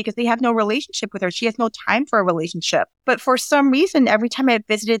her because they have no relationship with her. She has no time for a relationship. But for some reason, every time I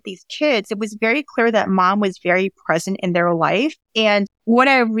visited these kids, it was very clear that mom was very present in their life. And what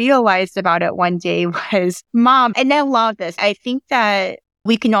I realized about it one day was mom, and I love this. I think that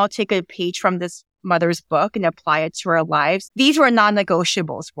we can all take a page from this mother's book and apply it to our lives. These were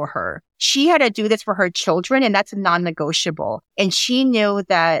non-negotiables for her. She had to do this for her children, and that's a non-negotiable. And she knew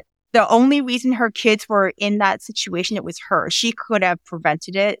that the only reason her kids were in that situation, it was her. She could have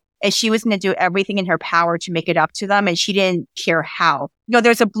prevented it. And she was going to do everything in her power to make it up to them. And she didn't care how. You know,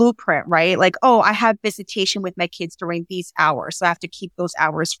 there's a blueprint, right? Like, oh, I have visitation with my kids during these hours, so I have to keep those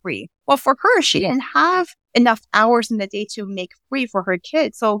hours free. Well, for her, she didn't have enough hours in the day to make free for her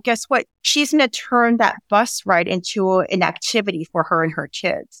kids. So guess what? She's going to turn that bus ride into an activity for her and her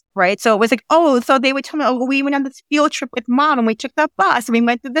kids, right? So it was like, oh, so they would tell me, oh, we went on this field trip with mom and we took the bus and we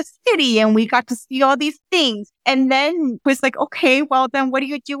went to the city and we got to see all these things. And then it was like, okay, well, then what do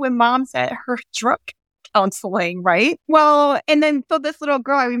you do when mom's at her drug counseling, right? Well, and then so this little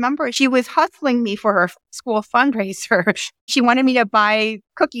girl, I remember she was hustling me for her school fundraiser. She wanted me to buy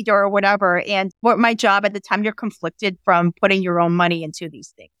cookie dough or whatever. And what my job at the time, you're conflicted from putting your own money into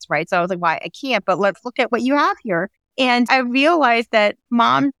these things, right? So I was like, why? I can't, but let's look at what you have here. And I realized that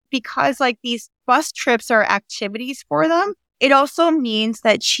mom, because like these bus trips are activities for them, it also means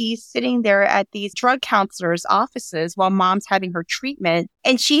that she's sitting there at these drug counselors' offices while mom's having her treatment.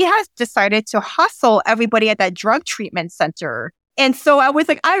 And she has decided to hustle everybody at that drug treatment center. And so I was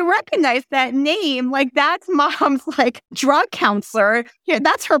like, I recognize that name. Like, that's mom's like drug counselor. Yeah,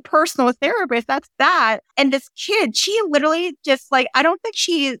 that's her personal therapist. That's that. And this kid, she literally just like, I don't think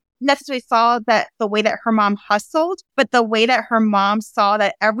she necessarily saw that the way that her mom hustled, but the way that her mom saw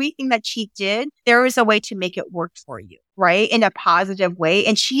that everything that she did, there is a way to make it work for you, right? In a positive way.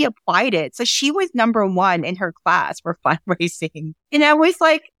 And she applied it. So she was number 1 in her class for fundraising. And I was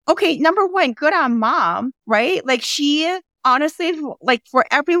like, okay, number 1, good on mom, right? Like she honestly, like for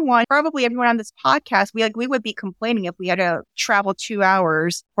everyone, probably everyone on this podcast, we would be complaining if we had to travel 2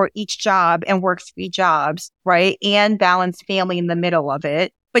 hours for each job and work 3 jobs, right? And balance family in the middle of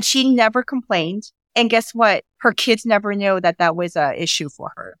it. But she never complained. And guess what? Her kids never knew that that was an issue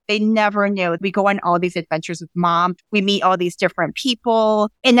for her. They never knew. We go on all these adventures with mom. We meet all these different people.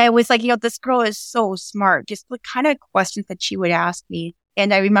 And I was like, this girl is so smart. Just the kind of questions that she would ask me.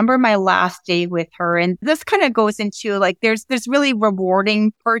 And I remember my last day with her. And this kind of goes into like, there's really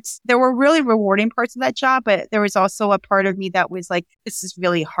rewarding parts. There were really rewarding parts of that job, but there was also a part of me that was like, this is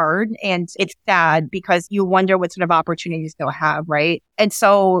really hard. And it's sad because you wonder what sort of opportunities they'll have, right? And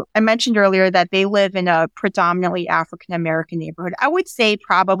so I mentioned earlier that they live in a predominantly African-American neighborhood. I would say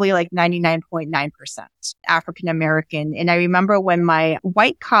probably like 99.9% African-American. And I remember when my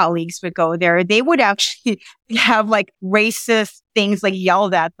white colleagues would go there, they would actually have like racist things like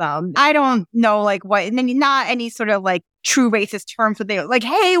yelled at them. I don't know like what, and then not any sort of like true racist terms, but they were like,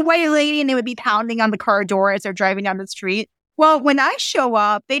 hey, white lady, and they would be pounding on the car door as they're driving down the street. Well, when I show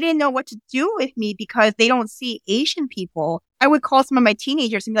up, they didn't know what to do with me because they don't see Asian people. I would call some of my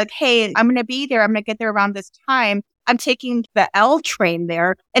teenagers and be like, hey, I'm going to be there. I'm going to get there around this time. I'm taking the L train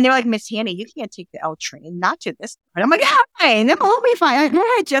there. And they're like, Miss Hanny, you can't take the L train, not to this part. I'm like, fine, I'll be fine.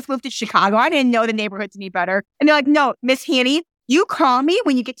 I just moved to Chicago. I didn't know the neighborhoods any better. And they're like, no, Miss Hanny, you call me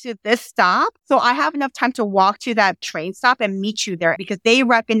when you get to this stop. So I have enough time to walk to that train stop and meet you there because they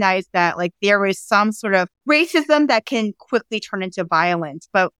recognize that like there is some sort of racism that can quickly turn into violence.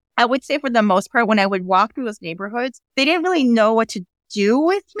 But I would say for the most part, when I would walk through those neighborhoods, they didn't really know what to do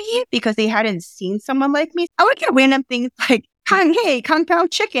with me because they hadn't seen someone like me. I would get random things like, hey, Kung Pao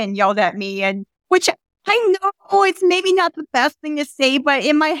chicken yelled at me, and which I know it's maybe not the best thing to say, but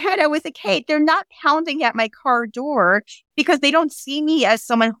in my head, I was like, hey, they're not pounding at my car door because they don't see me as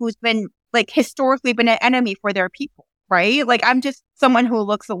someone who's been like historically been an enemy for their people, right? Like I'm just someone who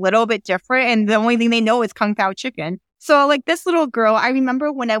looks a little bit different and the only thing they know is Kung Pao chicken. So like this little girl, I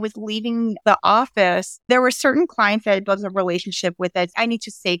remember when I was leaving the office, there were certain clients that I built a relationship with that I need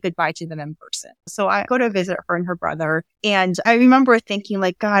to say goodbye to them in person. So I go to visit her and her brother. And I remember thinking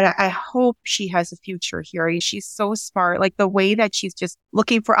like, God, I hope she has a future here. She's so smart. Like the way that she's just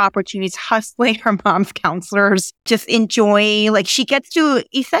looking for opportunities, hustling her mom's counselors, just enjoying, like she gets to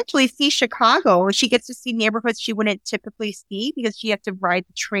essentially see Chicago. She gets to see neighborhoods she wouldn't typically see because she had to ride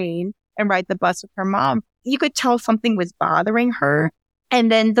the train and ride the bus with her mom. You could tell something was bothering her.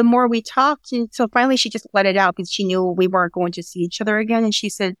 And then the more we talked, and so finally she just let it out because she knew we weren't going to see each other again. And she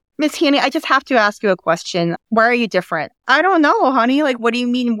said, Miss Hanny, I just have to ask you a question. Why are you different? I don't know, honey. Like, what do you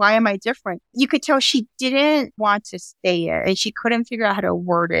mean? Why am I different? You could tell she didn't want to stay there and she couldn't figure out how to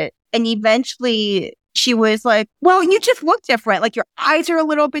word it. And eventually she was like, well, you just look different. Like your eyes are a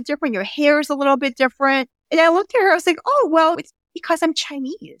little bit different. Your hair is a little bit different. And I looked at her. I was like, oh, well, it's because I'm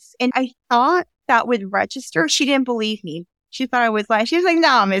Chinese. And I thought that would register. She didn't believe me. She thought I was lying. She was like,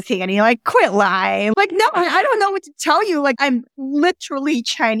 no, Miss Hanny, like, quit lying. Like, no, I don't know what to tell you. Like, I'm literally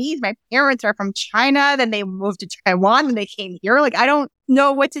Chinese. My parents are from China. Then they moved to Taiwan and they came here. Like, I don't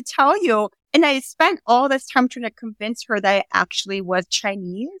know what to tell you. And I spent all this time trying to convince her that I actually was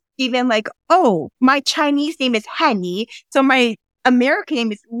Chinese. Even like, oh, my Chinese name is Hanny. So my American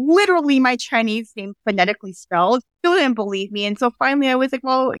name is literally my Chinese name phonetically spelled. Still didn't believe me. And so finally I was like,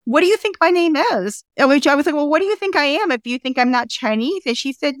 well, what do you think my name is? Which I was like, well, what do you think I am if you think I'm not Chinese? And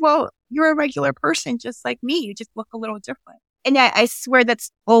she said, well, you're a regular person just like me. You just look a little different. And I swear that's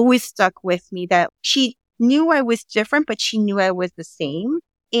always stuck with me that she knew I was different, but she knew I was the same.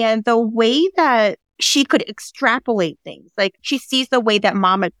 And the way that she could extrapolate things. Like she sees the way that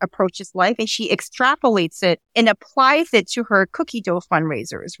mom approaches life and she extrapolates it and applies it to her cookie dough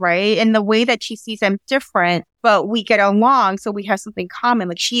fundraisers, right? And the way that she sees them different, but we get along. So we have something common.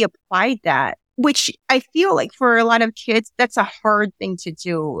 Like she applied that, which I feel like for a lot of kids, that's a hard thing to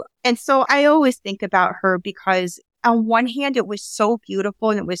do. And so I always think about her because on one hand, it was so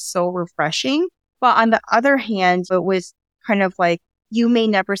beautiful and it was so refreshing. But on the other hand, it was kind of like, you may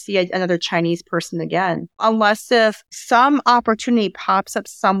never see another Chinese person again. Unless if some opportunity pops up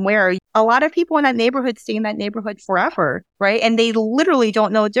somewhere. A lot of people in that neighborhood stay in that neighborhood forever, right? And they literally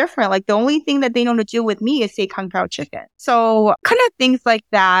don't know different. Like the only thing that they know to do with me is say Kung Pao chicken. So kind of things like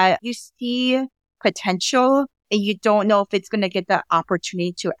that. You see potential and you don't know if it's going to get the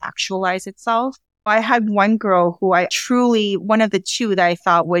opportunity to actualize itself. I had one girl who one of the two that I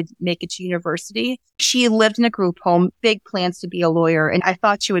thought would make it to university. She lived in a group home, big plans to be a lawyer. And I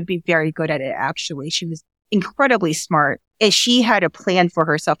thought she would be very good at it, actually. She was incredibly smart. And she had a plan for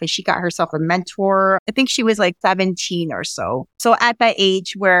herself and she got herself a mentor. I think she was like 17 or so. So at that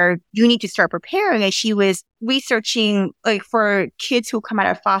age where you need to start preparing, and she was researching like for kids who come out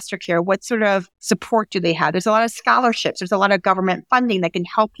of foster care, what sort of support do they have? There's a lot of scholarships. There's a lot of government funding that can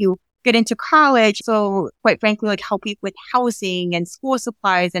help you get into college. So quite frankly, like help you with housing and school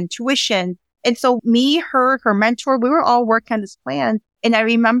supplies and tuition. And so me, her mentor, we were all working on this plan. And I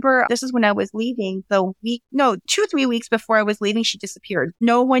remember this is when I was leaving 2-3 weeks before I was leaving, she disappeared.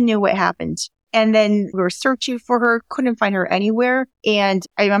 No one knew what happened. And then we were searching for her, couldn't find her anywhere. And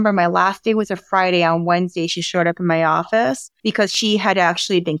I remember my last day was a Friday. On Wednesday, she showed up in my office because she had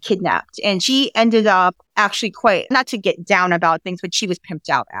actually been kidnapped. And she ended up actually not to get down about things, but she was pimped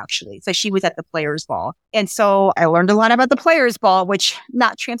out actually. So she was at the Players Ball. And so I learned a lot about the Players Ball, which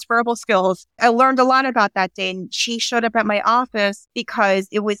not transferable skills. I learned a lot about that day. And she showed up at my office because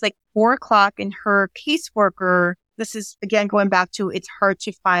it was like 4:00 and her caseworker, this is again going back to it's hard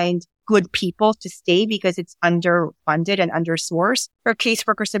to find good people to stay because it's underfunded and undersourced. Her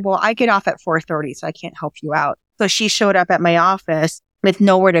caseworker said, well, I get off at 4:30, so I can't help you out. So she showed up at my office with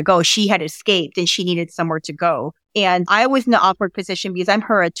nowhere to go. She had escaped and she needed somewhere to go. And I was in an awkward position because I'm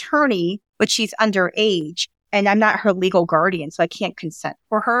her attorney, but she's underage and I'm not her legal guardian. So I can't consent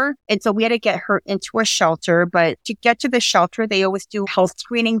for her. And so we had to get her into a shelter. But to get to the shelter, they always do health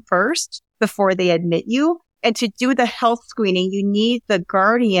screening first before they admit you. And to do the health screening, you need the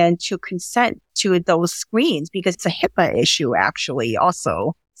guardian to consent to those screens because it's a HIPAA issue actually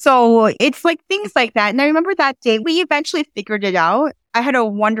also. So it's like things like that. And I remember that day we eventually figured it out. I had a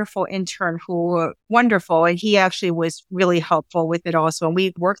wonderful intern and he actually was really helpful with it also. And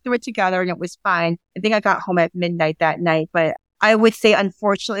we worked through it together and it was fine. I think I got home at midnight that night, but I would say,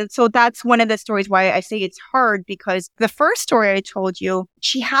 unfortunately, so that's one of the stories why I say it's hard because the first story I told you,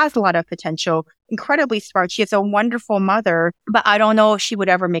 she has a lot of potential. incredibly smart. She has a wonderful mother, but I don't know if she would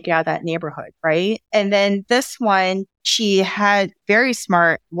ever make it out of that neighborhood, right? And then this one, she had very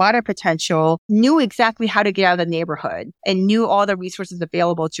smart, a lot of potential, knew exactly how to get out of the neighborhood and knew all the resources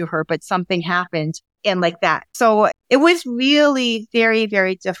available to her, but something happened and like that. So it was really very,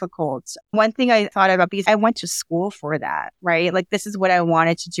 very difficult. One thing I thought about, because I went to school for that, right? Like this is what I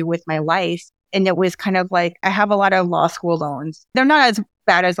wanted to do with my life. And it was kind of like, I have a lot of law school loans. They're not as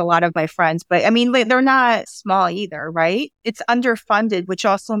bad as a lot of my friends, but I mean, like, they're not small either, right? It's underfunded, which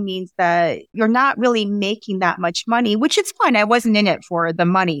also means that you're not really making that much money, which is fine. I wasn't in it for the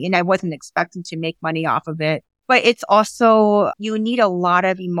money and I wasn't expecting to make money off of it. But it's also, you need a lot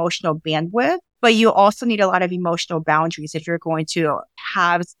of emotional bandwidth, but you also need a lot of emotional boundaries if you're going to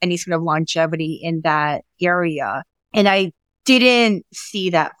have any sort of longevity in that area. And I didn't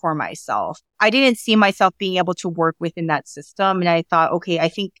see that for myself. I didn't see myself being able to work within that system. And I thought, okay, I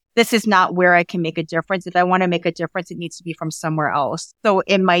think this is not where I can make a difference. If I want to make a difference, it needs to be from somewhere else. So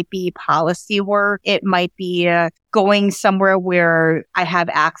it might be policy work. It might be going somewhere where I have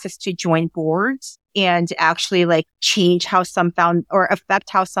access to join boards and actually like change how some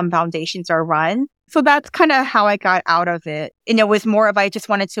affect how some foundations are run. So that's kind of how I got out of it. And it was more of, I just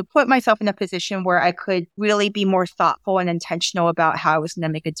wanted to put myself in a position where I could really be more thoughtful and intentional about how I was going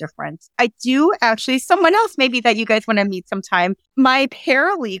to make a difference. I do actually, someone else maybe that you guys want to meet sometime, my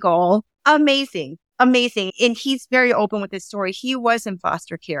paralegal, amazing. And he's very open with his story. He was in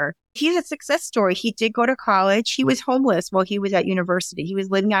foster care. He's a success story. He did go to college. He was homeless while he was at university. He was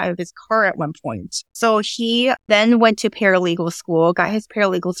living out of his car at one point. So he then went to paralegal school, got his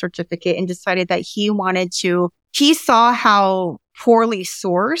paralegal certificate, and decided that he saw how poorly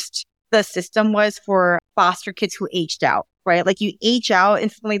sourced the system was for foster kids who aged out, right? Like you age out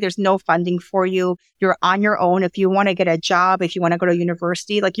and suddenly there's no funding for you. You're on your own. If you want to get a job, if you want to go to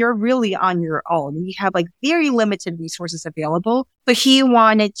university, like you're really on your own. You have like very limited resources available. But he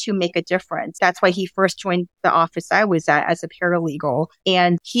wanted to make a difference. That's why he first joined the office I was at as a paralegal.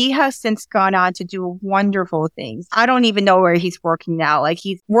 And he has since gone on to do wonderful things. I don't even know where he's working now. Like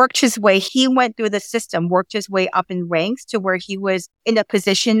he's worked his way. He went through the system, worked his way up in ranks to where he was in a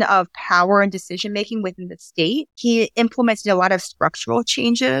position of power and decision making within the state. He implemented a lot of structural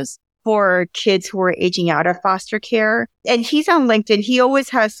changes for kids who are aging out of foster care. And he's on LinkedIn. He always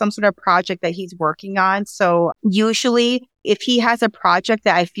has some sort of project that he's working on. So usually if he has a project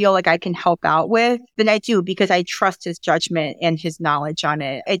that I feel like I can help out with, then I do, because I trust his judgment and his knowledge on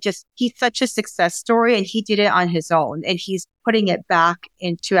it. He's such a success story and he did it on his own and he's putting it back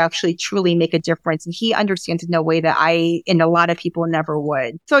into actually truly make a difference. And he understands in a way that I and a lot of people never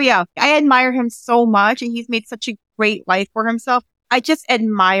would. So yeah, I admire him so much and he's made such a great life for himself. I just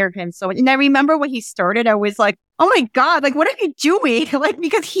admire him so much. And I remember when he started, I was like, oh my God, like, what are you doing? Like,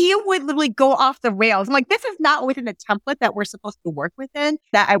 because he would literally go off the rails. I'm like, this is not within the template that we're supposed to work within,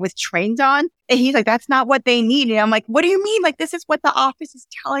 that I was trained on. And he's like, that's not what they need. And I'm like, what do you mean? Like, this is what the office is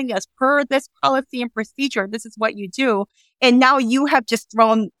telling us per this policy and procedure. This is what you do. And now you have just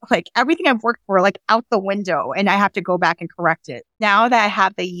thrown like everything I've worked for like out the window and I have to go back and correct it. Now that I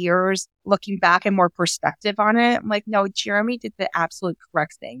have the years looking back and more perspective on it, I'm like, no, Jeremy did the absolute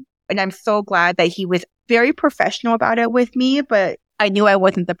correct thing. And I'm so glad that he was very professional about it with me, but I knew I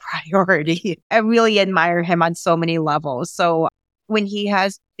wasn't the priority. I really admire him on so many levels. So when he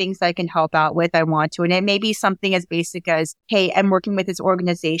has things I can help out with, I want to. And it may be something as basic as, hey, I'm working with this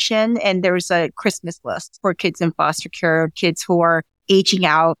organization and there's a Christmas list for kids in foster care, kids who are aging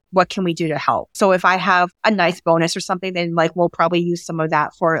out. What can we do to help? So if I have a nice bonus or something, then like we'll probably use some of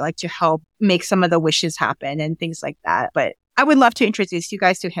that for like to help make some of the wishes happen and things like that. But I would love to introduce you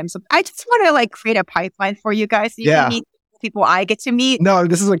guys to him. So I just want to like create a pipeline for you guys so you can meet people I get to meet. No,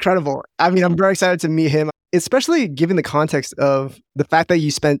 this is incredible. I mean, I'm very excited to meet him, especially given the context of the fact that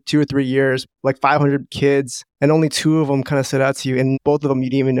you spent 2 or 3 years, like 500 kids, and only 2 of them kind of stood out to you, and both of them you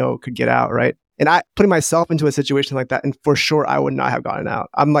didn't even know could get out, right? And I putting myself into a situation like that, and for sure, I would not have gotten out.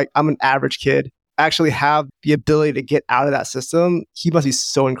 I'm an average kid. I actually have the ability to get out of that system. He must be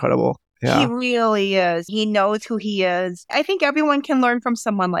so incredible. Yeah. He really is. He knows who he is. I think everyone can learn from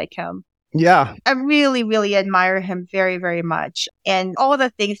someone like him. Yeah. I really, really admire him very, very much. And all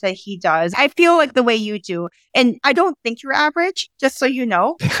the things that he does, I feel like the way you do. And I don't think you're average, just so you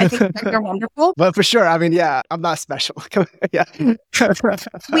know. I think that you're wonderful. But for sure, I mean, yeah, I'm not special. Yeah.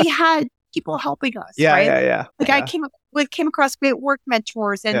 We had people helping us, yeah, right? Yeah. Like yeah. I came across great work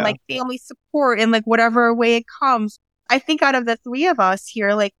mentors and like family support in like whatever way it comes. I think out of the 3 of us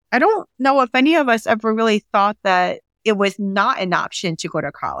here, like, I don't know if any of us ever really thought that it was not an option to go to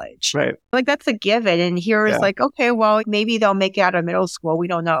college. Right. Like, that's a given. And here is like, okay, well, maybe they'll make it out of middle school. We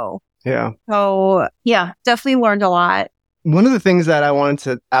don't know. Yeah. So yeah, definitely learned a lot. One of the things that I wanted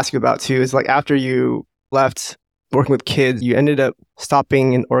to ask you about too is like after you left working with kids, you ended up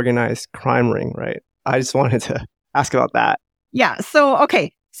stopping an organized crime ring, right? I just wanted to ask about that. Yeah. So,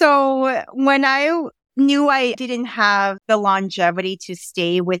 okay. So when I knew I didn't have the longevity to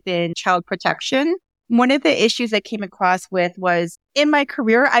stay within child protection, one of the issues I came across with was in my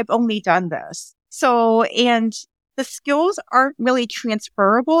career, I've only done this. So, and the skills aren't really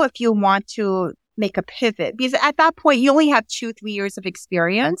transferable if you want to make a pivot, because at that point, you only have 2-3 years of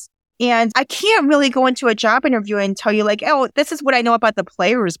experience. And I can't really go into a job interview and tell you like, oh, this is what I know about the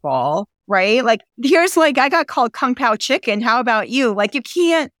player's ball, right? Like, here's like, I got called Kung Pao chicken. How about you? Like, you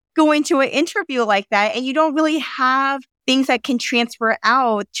can't go into an interview like that. And you don't really have things that can transfer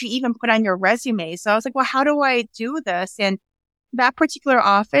out to even put on your resume. So I was like, well, how do I do this? And that particular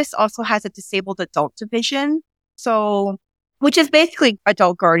office also has a disabled adult division. So, which is basically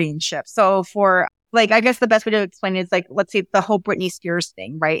adult guardianship. So for like, I guess the best way to explain it is like, let's say the whole Britney Spears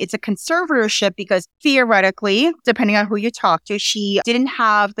thing, right? It's a conservatorship because theoretically, depending on who you talk to, she didn't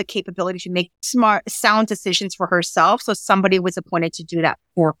have the capability to make smart, sound decisions for herself. So somebody was appointed to do that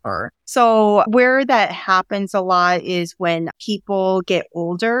for her. So where that happens a lot is when people get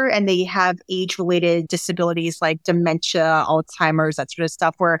older and they have age-related disabilities like dementia, Alzheimer's, that sort of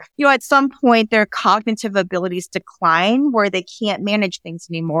stuff, where, you know, at some point their cognitive abilities decline where they can't manage things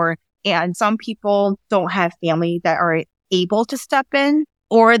anymore. And some people don't have family that are able to step in,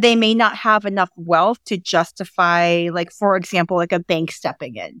 or they may not have enough wealth to justify, like, for example, like a bank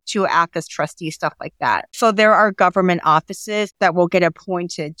stepping in to act as trustee, stuff like that. So there are government offices that will get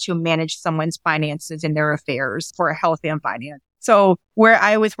appointed to manage someone's finances and their affairs for health and finance. So where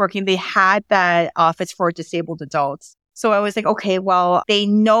I was working, they had that office for disabled adults. So I was like, okay, well, they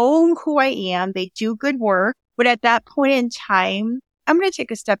know who I am. They do good work. But at that point in time, I'm going to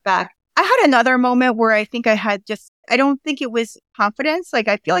take a step back. I had another moment where I think I don't think it was confidence. Like,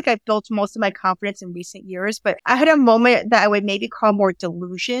 I feel like I've built most of my confidence in recent years, but I had a moment that I would maybe call more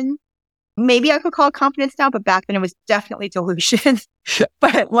delusion. Maybe I could call it confidence now, but back then it was definitely delusion,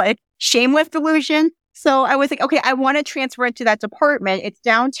 but like shameless delusion. So I was like, okay, I want to transfer into that department. It's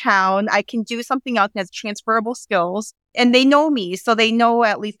downtown. I can do something else that has transferable skills, and they know me. So they know,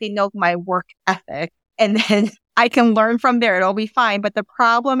 at least they know my work ethic. And then I can learn from there. It'll be fine. But the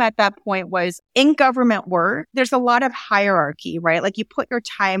problem at that point was in government work, there's a lot of hierarchy, right? Like, you put your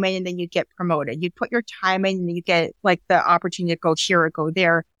time in and then you get promoted. You put your time in and you get like the opportunity to go here or go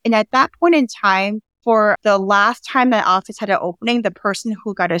there. And at that point in time, for the last time that office had an opening, the person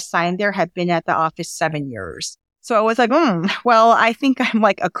who got assigned there had been at the office 7 years. So I was like, well, I think I'm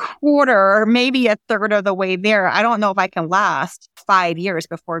like a quarter or maybe a third of the way there. I don't know if I can last 5 years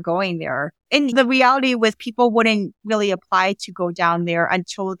before going there. And the reality was people wouldn't really apply to go down there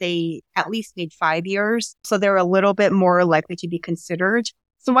until they at least made 5 years. So they're a little bit more likely to be considered.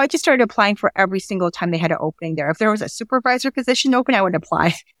 So I just started applying for every single time they had an opening there. If there was a supervisor position open, I would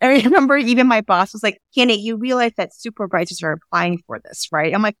apply. I remember even my boss was like, Hanny, you realize that supervisors are applying for this,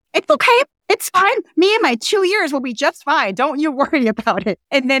 right? I'm like, it's okay. It's fine. Me and my 2 years will be just fine. Don't you worry about it.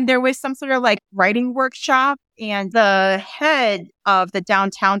 And then there was some sort of like writing workshop, and the head of the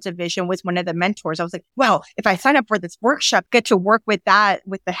downtown division was one of the mentors. I was like, well, if I sign up for this workshop, get to work with the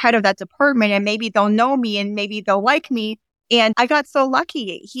head of that department, and maybe they'll know me and maybe they'll like me. And I got so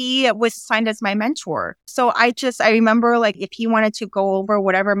lucky. He was signed as my mentor. So I remember like if he wanted to go over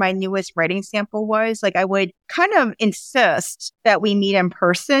whatever my newest writing sample was, like I would kind of insist that we meet in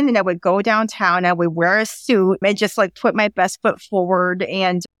person, and I would go downtown. I would wear a suit and just like put my best foot forward.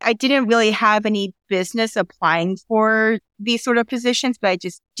 And I didn't really have any business applying for these sort of positions, but I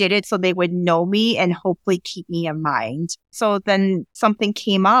just did it so they would know me and hopefully keep me in mind. So then something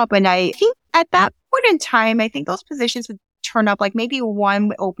came up, and I think at that point in time, I think those positions would turn up, like maybe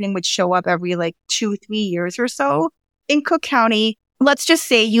one opening would show up every like 2-3 years or so in Cook County. Let's just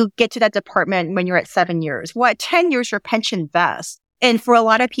say you get to that department when you're at 7 years. Well, at 10 years, your pension vests. And for a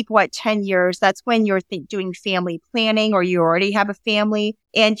lot of people at 10 years, that's when you're doing family planning, or you already have a family,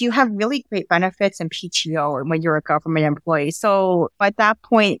 and you have really great benefits and PTO when you're a government employee. So at that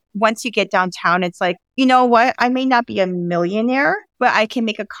point, once you get downtown, it's like, you know what? I may not be a millionaire, but I can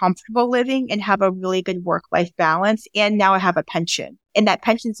make a comfortable living and have a really good work-life balance. And now I have a pension, and that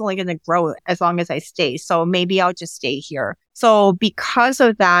pension is only going to grow as long as I stay. So maybe I'll just stay here. So because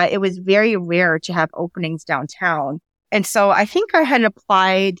of that, it was very rare to have openings downtown. And so I think I had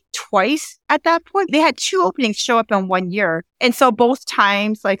applied twice at that point. They had 2 openings show up in 1 year. And so both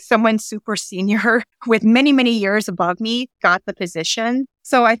times, like someone super senior with many, many years above me got the position.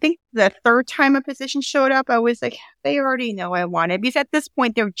 So I think the third time a position showed up, I was like, they already know I want it. Because at this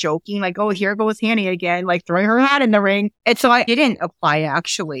point, they're joking, like, oh, here goes Hanny again, like throwing her hat in the ring. And so I didn't apply,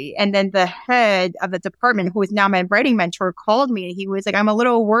 actually. And then the head of the department, who is now my writing mentor, called me and he was like, I'm a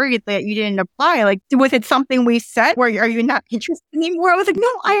little worried that you didn't apply. Like, was it something we said? Are you not interested anymore? I was like,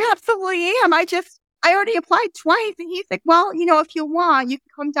 no, I absolutely am. I already applied twice. And he's like, well, if you want, you can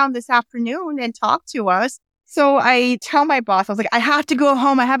come down this afternoon and talk to us. So I tell my boss, I was like, I have to go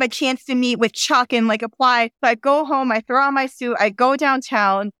home. I have a chance to meet with Chuck and like apply. So I go home, I throw on my suit, I go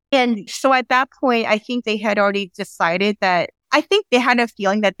downtown. And so at that point, I think they had already decided that I think they had a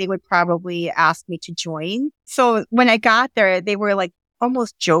feeling that they would probably ask me to join. So when I got there, they were like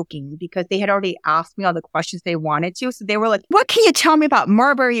almost joking because they had already asked me all the questions they wanted to. So they were like, what can you tell me about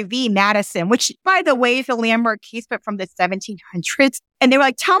Marbury v. Madison, which, by the way, is a landmark case, but from the 1700s. And they were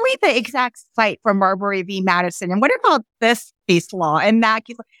like, tell me the exact site for Marbury v. Madison. And what about this case law and that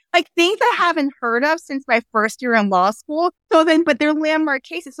case law? Like things I haven't heard of since my first year in law school. But they're landmark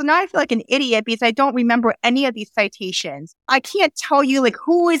cases. So now I feel like an idiot because I don't remember any of these citations. I can't tell you like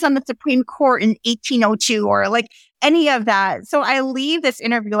who is on the Supreme Court in 1802 or like any of that. So I leave this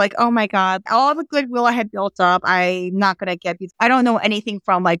interview like, oh my God, all the goodwill I had built up, I'm not going to get these. I don't know anything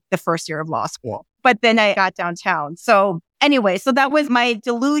from like the first year of law school. But then I got downtown. So anyway, so that was my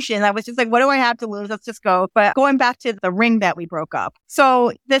delusion. I was just like, what do I have to lose? Let's just go. But going back to the ring that we broke up.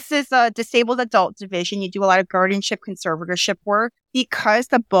 So this is a disabled adult division. You do a lot of guardianship, conservatorship work because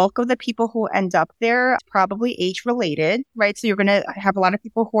the bulk of the people who end up there probably age related, right? So you're going to have a lot of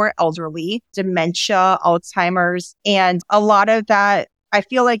people who are elderly, dementia, Alzheimer's, and a lot of that, I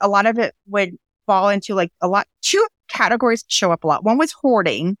feel like a lot of it would fall into like two categories show up a lot. One was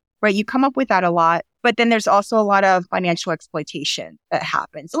hoarding, right? You come up with that a lot. But then there's also a lot of financial exploitation that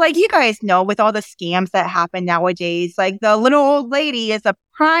happens. So like you guys know, with all the scams that happen nowadays, like the little old lady is a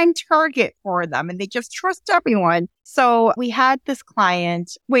prime target for them and they just trust everyone. So we had this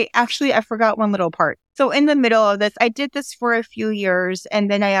client. Wait, actually, I forgot one little part. So in the middle of this, I did this for a few years and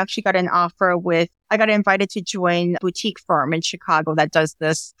then I actually got an offer I got invited to join a boutique firm in Chicago that does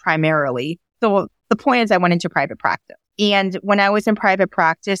this primarily. So the point is I went into private practice. And when I was in private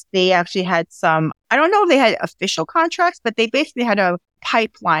practice, they actually had I don't know if they had official contracts, but they basically had a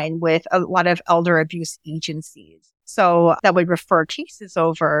pipeline with a lot of elder abuse agencies. So that would refer cases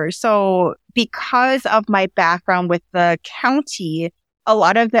over. So because of my background with the county, a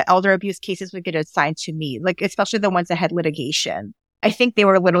lot of the elder abuse cases would get assigned to me, like especially the ones that had litigation. I think they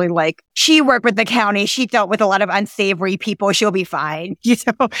were literally like, she worked with the county. She dealt with a lot of unsavory people. She'll be fine.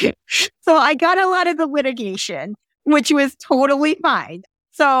 So I got a lot of the litigation, which was totally fine.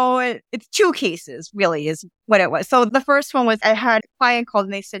 So it's two cases really is what it was. So the first one was I had a client called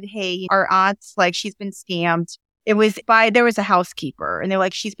and they said, hey, our aunt's like, she's been scammed. There was a housekeeper and they're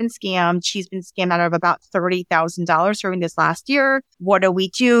like, she's been scammed. She's been scammed out of about $30,000 during this last year. What do we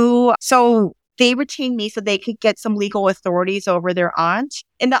do? So they retained me so they could get some legal authorities over their aunt.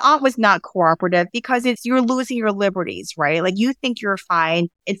 And the aunt was not cooperative because you're losing your liberties, right? Like you think you're fine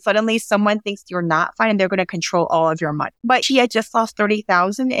and suddenly someone thinks you're not fine and they're going to control all of your money. But she had just lost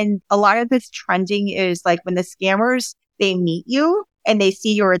 $30,000 and a lot of this trending is like when the scammers, they meet you and they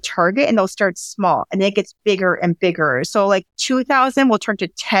see you're a target and they'll start small and it gets bigger and bigger. So like 2,000 will turn to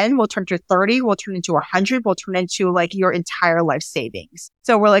 10, will turn to 30, will turn into 100, will turn into like your entire life savings.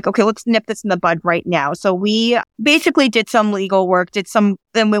 So we're like, okay, let's nip this in the bud right now. So we basically did some legal work,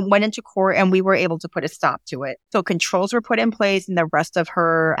 then we went into court and we were able to put a stop to it. So controls were put in place and the rest of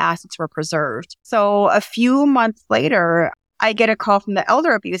her assets were preserved. So a few months later, I get a call from the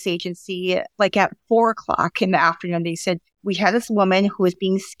elder abuse agency, like at 4:00 in the afternoon. They said, we had this woman who is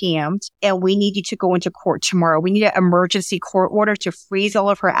being scammed and we need you to go into court tomorrow. We need an emergency court order to freeze all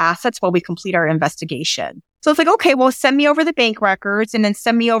of her assets while we complete our investigation. So it's like, okay, well, send me over the bank records and then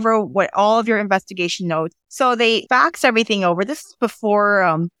send me over all of your investigation notes. So they fax everything over. This is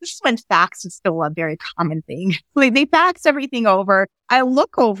before, this is when fax is still a very common thing. Like they fax everything over. I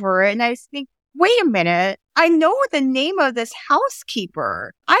look over it and I think, wait a minute. I know the name of this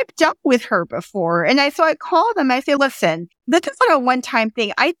housekeeper. I've dealt with her before. And so I call them. I say, listen, this is not a one-time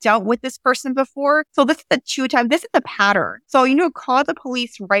thing. I dealt with this person before. So this is a two-time. This is a pattern. So, call the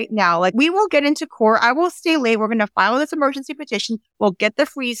police right now. Like we will get into court. I will stay late. We're going to file this emergency petition. We'll get the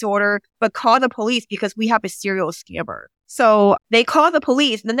freeze order, but call the police because we have a serial scammer. So they call the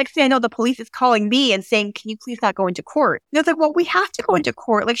police. And the next thing I know, the police is calling me and saying, can you please not go into court? And I was like, well, we have to go into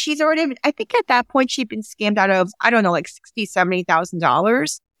court. Like she's already, I think at that point she'd been scammed out of, I don't know, like $60,000,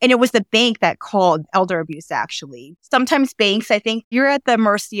 $70,000. And it was the bank that called elder abuse, actually. Sometimes banks, I think you're at the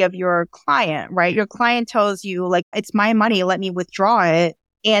mercy of your client, right? Your client tells you, like, it's my money, let me withdraw it.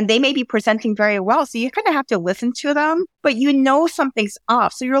 and they may be presenting very well. So you kind of have to listen to them, but you know something's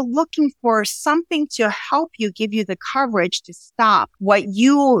off. So you're looking for something to help you, give you the courage to stop what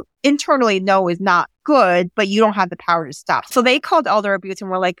you internally know is not good, but you don't have the power to stop. So they called elder abuse and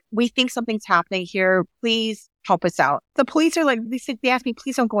were like, we think something's happening here. Please help us out. The police are like, they asked me,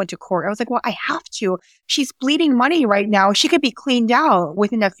 please don't go into court. I was like, well, I have to. She's bleeding money right now. She could be cleaned out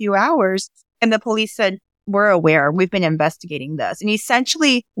within a few hours. And the police said, we're aware. We've been investigating this. And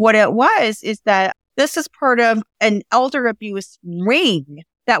essentially what it was is that this is part of an elder abuse ring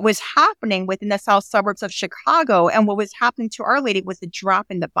that was happening within the south suburbs of Chicago. And what was happening to Our Lady was a drop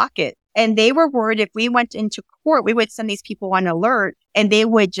in the bucket. And they were worried if we went into court, we would send these people on alert and they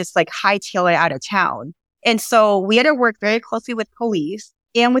would just like hightail it out of town. And so we had to work very closely with police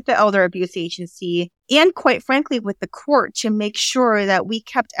and with the elder abuse agency and quite frankly with the court to make sure that we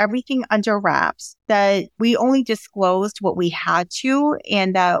kept everything under wraps, that we only disclosed what we had to,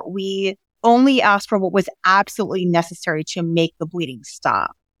 and that we only asked for what was absolutely necessary to make the bleeding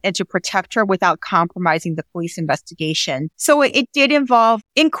stop and to protect her without compromising the police investigation. So it did involve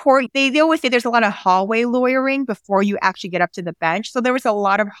in court. They always say there's a lot of hallway lawyering before you actually get up to the bench. So there was a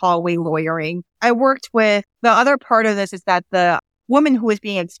lot of hallway lawyering. I worked with the other part of this is that the woman who was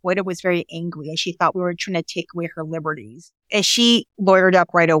being exploited was very angry and she thought we were trying to take away her liberties. And she lawyered up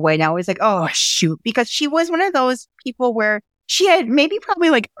right away. And I was like, oh, shoot, because she was one of those people where she had maybe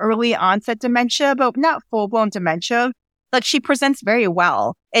probably like early onset dementia, but not full blown dementia. Like she presents very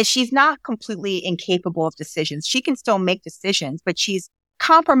well and she's not completely incapable of decisions. She can still make decisions, but she's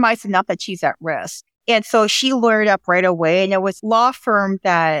compromised enough that she's at risk. And so she lawyered up right away. And it was a law firm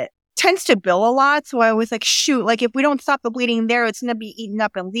that tends to bill a lot. So I was like, shoot, like if we don't stop the bleeding there, it's going to be eaten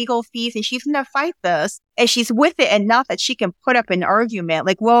up in legal fees and she's going to fight this. And she's with it enough that she can put up an argument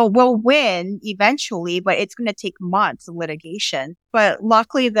like, well, we'll win eventually, but it's going to take months of litigation. But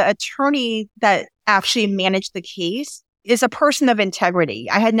luckily the attorney that actually managed the case is a person of integrity.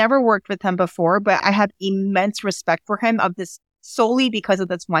 I had never worked with him before, but I have immense respect for him of this solely because of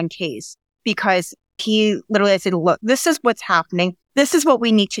this one case, because he literally said, look, this is what's happening. This is what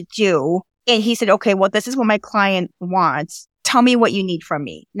we need to do. And he said, okay, well, this is what my client wants. Tell me what you need from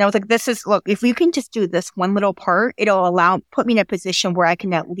me. And I was like, look, if you can just do this one little part, it'll put me in a position where I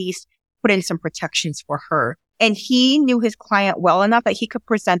can at least put in some protections for her. And he knew his client well enough that he could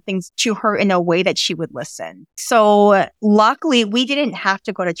present things to her in a way that she would listen. So luckily, we didn't have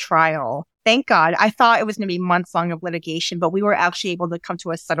to go to trial. Thank God. I thought it was going to be months long of litigation, but we were actually able to come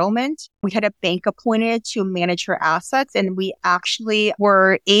to a settlement. We had a bank appointed to manage her assets, and we actually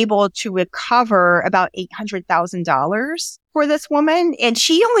were able to recover about $800,000 for this woman. And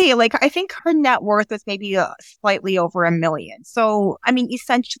she only, I think her net worth was maybe slightly over $1 million. So, I mean,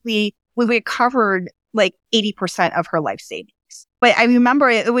 essentially, we recovered 80% of her life savings. But I remember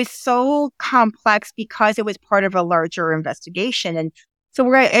it was so complex because it was part of a larger investigation. And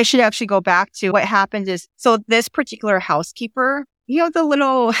so I should actually go back to what happened is, so this particular housekeeper, the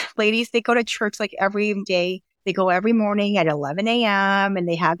little ladies, they go to church every day. They go every morning at 11 a.m. and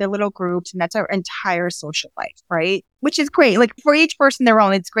they have their little groups, and that's our entire social life, right? Which is great. For each person their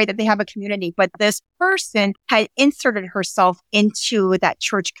own, it's great that they have a community, but this person had inserted herself into that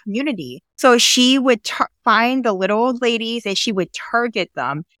church community. So she would find the little old ladies and she would target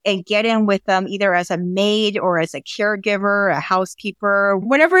them and get in with them either as a maid or as a caregiver, a housekeeper,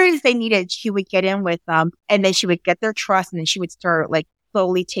 whatever it is they needed, she would get in with them. And then she would get their trust and then she would start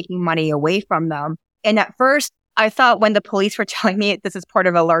slowly taking money away from them. And at first, I thought when the police were telling me this is part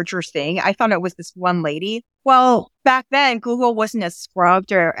of a larger thing, I thought it was this one lady. Well, back then, Google wasn't as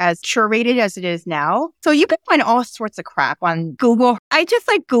scrubbed or as curated as it is now. So you could find all sorts of crap on Google. I just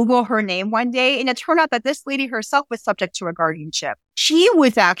Google her name one day, and it turned out that this lady herself was subject to a guardianship. She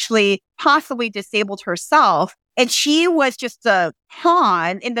was actually possibly disabled herself, and she was just a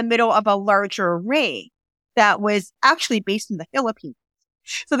pawn in the middle of a larger ring that was actually based in the Philippines.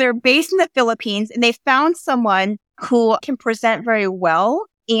 So they're based in the Philippines and they found someone who can present very well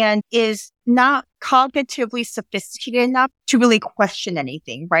and is not cognitively sophisticated enough to really question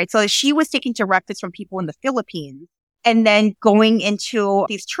anything, right? So she was taking directives from people in the Philippines and then going into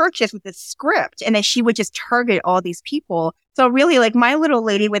these churches with this script. And then she would just target all these people. So really my little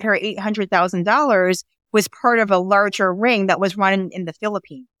lady with her $800,000 was part of a larger ring that was run in the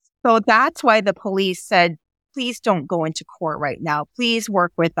Philippines. So that's why the police said, please don't go into court right now. Please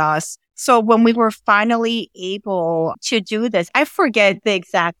work with us. So when we were finally able to do this, I forget the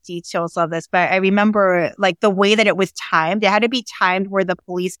exact details of this, but I remember the way that it was timed. It had to be timed where the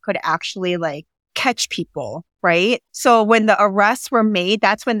police could actually catch people, right? So when the arrests were made,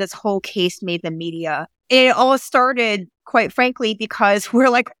 that's when this whole case made the media. And it all started quite frankly, because we're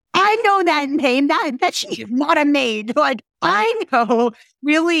like, I know that name, that she's not a maid. Like, I know.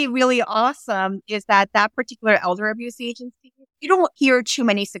 Really, really awesome is that particular elder abuse agency, you don't hear too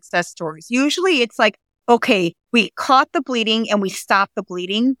many success stories. Usually it's like, okay, we caught the bleeding and we stopped the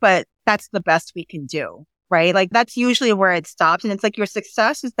bleeding, but that's the best we can do, right? Like that's usually where it stops. And it's like your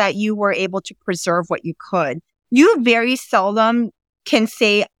success is that you were able to preserve what you could. You very seldom can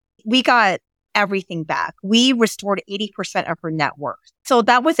say, we got everything back. We restored 80% of her net worth. So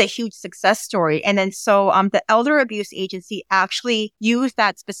that was a huge success story. And then so the elder abuse agency actually used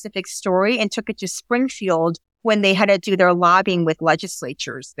that specific story and took it to Springfield when they had to do their lobbying with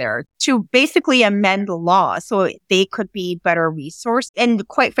legislatures there to basically amend the law so they could be better resourced and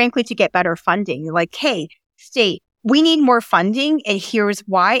quite frankly, to get better funding. Like, hey, state, we need more funding and here's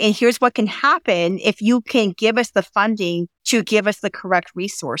why. And here's what can happen if you can give us the funding to give us the correct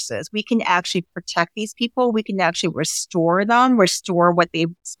resources. We can actually protect these people. We can actually restore them, restore what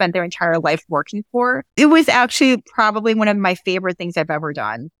they've spent their entire life working for. It was actually probably one of my favorite things I've ever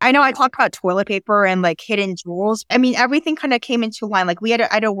done. I know I talk about toilet paper and like hidden jewels. I mean, everything kind of came into line. Like I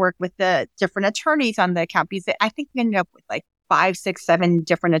had to work with the different attorneys on the account because I think we ended up with like 5, 6, 7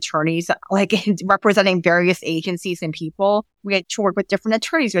 different attorneys, like representing various agencies and people. We had to work with different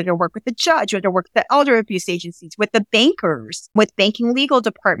attorneys. We had to work with the judge. We had to work with the elder abuse agencies, with the bankers, with banking legal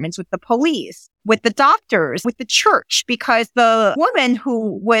departments, with the police, with the doctors, with the church, because the woman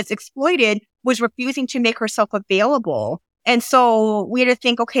who was exploited was refusing to make herself available. And so we had to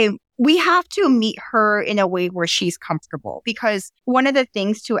think, okay, we have to meet her in a way where she's comfortable, because one of the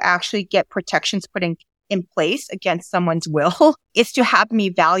things to actually get protections put in place against someone's will is to have them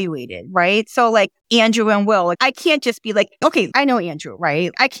evaluated, right? So like Andrew and Will, like, I can't just be like, okay, I know Andrew,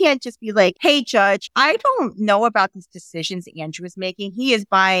 right? I can't just be like, hey, judge, I don't know about these decisions Andrew is making. He is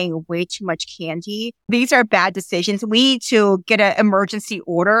buying way too much candy. These are bad decisions. We need to get an emergency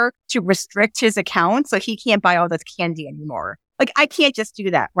order to restrict his account so he can't buy all this candy anymore. Like, I can't just do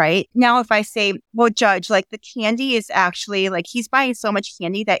that, right? Now, if I say, well, judge, like the candy is actually like he's buying so much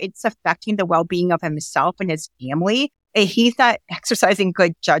candy that it's affecting the well-being of himself and his family, and he's not exercising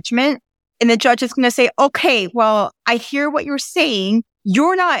good judgment. And the judge is going to say, okay, well, I hear what you're saying.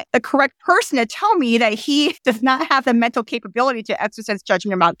 You're not the correct person to tell me that he does not have the mental capability to exercise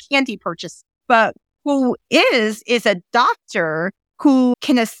judgment about candy purchase. But who is a doctor who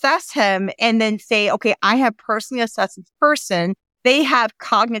can assess him and then say, okay, I have personally assessed this person. They have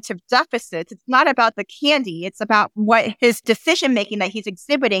cognitive deficits. It's not about the candy. It's about what his decision-making that he's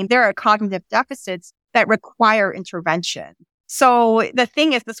exhibiting. There are cognitive deficits that require intervention. So the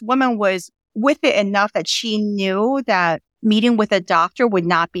thing is, this woman was with it enough that she knew that meeting with a doctor would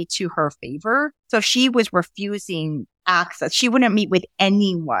not be to her favor. So she was refusing access. She wouldn't meet with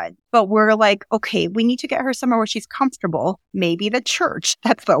anyone. But we're like, okay, we need to get her somewhere where she's comfortable. Maybe the church.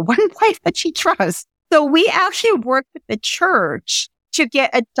 That's the one place that she trusts. So we actually worked with the church to get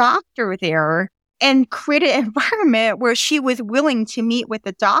a doctor there and create an environment where she was willing to meet with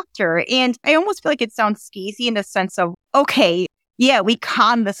the doctor. And I almost feel like it sounds skeezy in the sense of, okay, yeah, we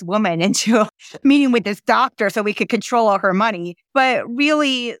conned this woman into meeting with this doctor so we could control all her money. But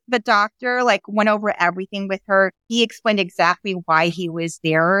really, the doctor like went over everything with her. He explained exactly why he was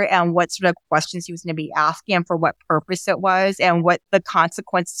there and what sort of questions he was going to be asking and for what purpose it was and what the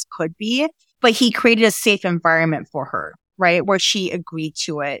consequences could be. But he created a safe environment for her, right, where she agreed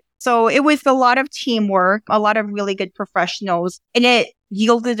to it. So it was a lot of teamwork, a lot of really good professionals, and it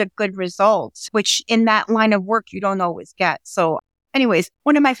yielded a good result, which in that line of work, you don't always get. So anyways,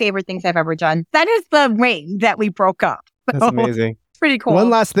 one of my favorite things I've ever done. That is the ring that we broke up. That's amazing. It's pretty cool. One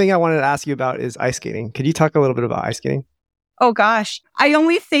last thing I wanted to ask you about is ice skating. Could you talk a little bit about ice skating? Oh gosh. I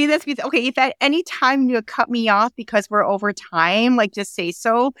only say this because, okay, if at any time you cut me off because we're over time, like just say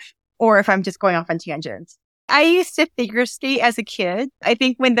so, or if I'm just going off on tangents. I used to figure skate as a kid. I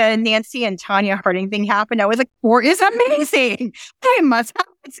think when the Nancy and Tanya Harding thing happened, I was like, sport is amazing. I must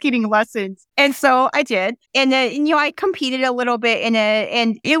have skating lessons. And so I did. And, I competed a little bit in it.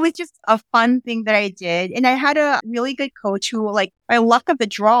 And it was just a fun thing that I did. And I had a really good coach who, like, by luck of the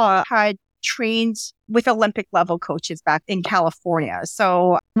draw, had trained with Olympic level coaches back in California.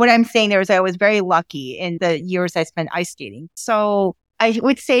 So what I'm saying there is I was very lucky in the years I spent ice skating. So I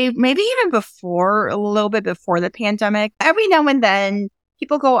would say maybe even before, a little bit before the pandemic, every now and then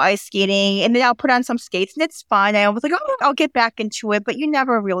people go ice skating and then I'll put on some skates and it's fun. I was like, oh, I'll get back into it, but you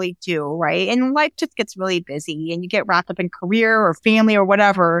never really do, right? And life just gets really busy and you get wrapped up in career or family or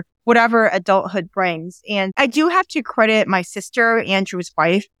whatever adulthood brings. And I do have to credit my sister, Andrew's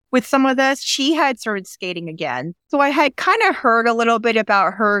wife. with some of this. She had started skating again. So I had kind of heard a little bit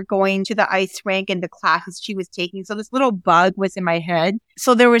about her going to the ice rink and the classes she was taking. So this little bug was in my head.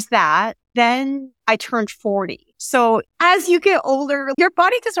 So there was that. Then I turned 40. So as you get older, your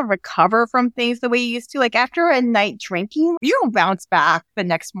body doesn't recover from things the way you used to. Like after a night drinking, you don't bounce back the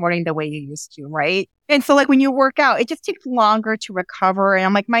next morning the way you used to, right? And so like when you work out, it just takes longer to recover. And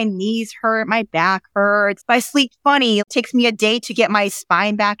I'm like, my knees hurt, my back hurts. If I sleep funny, it takes me a day to get my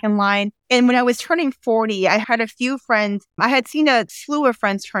spine back in line. And when I was turning 40, I had a few friends. I had seen a slew of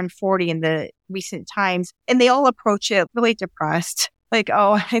friends turn 40 in the recent times, and they all approach it really depressed. Like,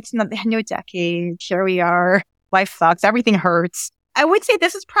 oh, it's not a new decade. Here we are. Life sucks. Everything hurts. I would say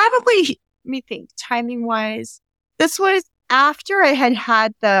this is probably, let me think, timing wise. This was after I had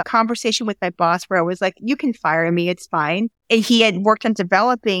had the conversation with my boss where I was like, you can fire me. It's fine. And he had worked on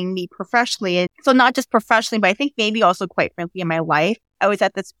developing me professionally. And so not just professionally, but I think maybe also quite frankly in my life. I was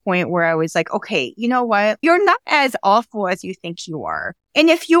at this point where I was like, okay, you know what? You're not as awful as you think you are. And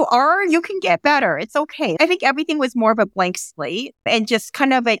if you are, you can get better. It's okay. I think everything was more of a blank slate and just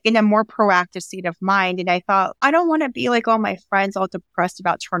kind of like in a more proactive state of mind. And I thought, I don't want to be like all my friends all depressed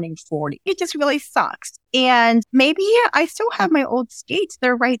about turning 40. It just really sucks. And maybe I still have my old skates.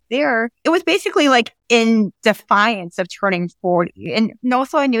 They're right there. It was basically like in defiance of turning 40. And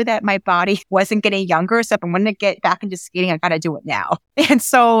also I knew that my body wasn't getting younger. So if I'm going to get back into skating, I got to do it now. And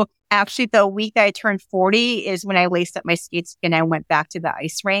so actually, the week that I turned 40 is when I laced up my skates and I went back to the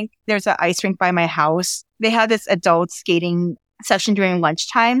ice rink. There's an ice rink by my house. They have this adult skating session during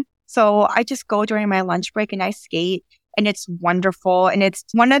lunchtime. So I just go during my lunch break and I skate. And it's wonderful. And it's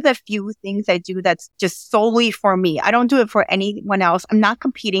one of the few things I do that's just solely for me. I don't do it for anyone else. I'm not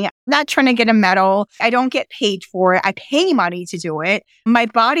competing. I'm not trying to get a medal. I don't get paid for it. I pay money to do it. My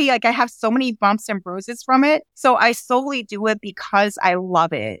body, like I have so many bumps and bruises from it. So I solely do it because I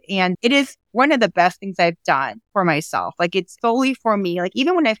love it. And it is one of the best things I've done for myself. Like it's solely for me. Like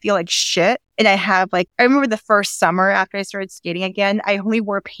even when I feel like shit and I have like, I remember the first summer after I started skating again, I only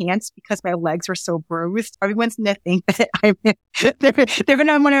wore pants because my legs were so bruised. Everyone's going to think that they're going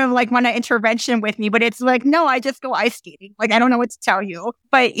to want an intervention with me, but it's like, no, I just go ice skating. Like, I don't know what to tell you,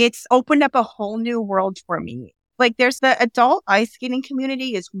 but it's opened up a whole new world for me. Like there's the adult ice skating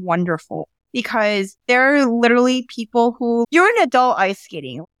community is wonderful because there are literally people who you're an adult ice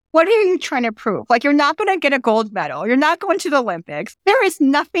skating. What are you trying to prove? Like, you're not going to get a gold medal. You're not going to the Olympics. There is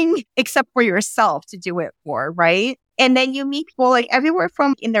nothing except for yourself to do it for, right? And then you meet people like everywhere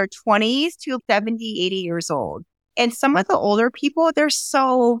from in their 20s to 70, 80 years old. And some of the older people, they're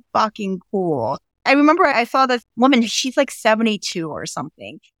so fucking cool. I remember I saw this woman, she's like 72 or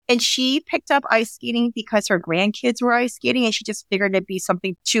something. And she picked up ice skating because her grandkids were ice skating and she just figured it'd be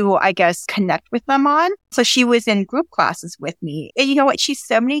something to, I guess, connect with them on. So she was in group classes with me. And you know what? She's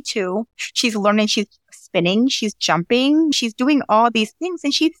 72. She's learning, she's spinning, she's jumping, she's doing all these things.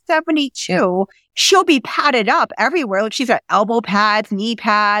 And she's 72. She'll be padded up everywhere. Like she's got elbow pads, knee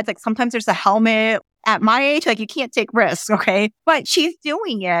pads. Like sometimes there's a helmet. At my age, like you can't take risks, okay? But she's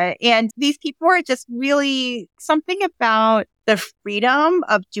doing it. And these people are just really something about the freedom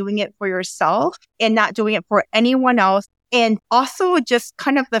of doing it for yourself and not doing it for anyone else. And also just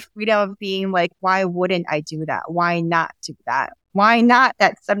kind of the freedom of being like, why wouldn't I do that? Why not do that? Why not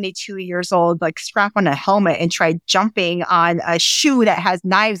at 72 years old, like strap on a helmet and try jumping on a shoe that has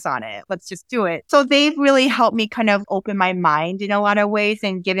knives on it? Let's just do it. So they've really helped me kind of open my mind in a lot of ways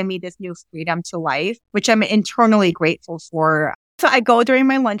and given me this new freedom to life, which I'm internally grateful for. So I go during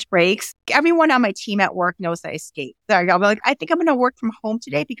my lunch breaks. Everyone on my team at work knows I skate. So I'll be like, I think I'm going to work from home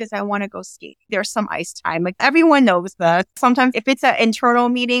today because I want to go skate. There's some ice time. Like everyone knows that. Sometimes if it's an internal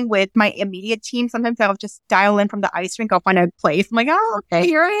meeting with my immediate team, sometimes I'll just dial in from the ice rink. I'll find a place. I'm like, oh, okay,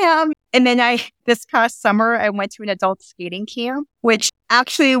 here I am. And then this past summer, I went to an adult skating camp, which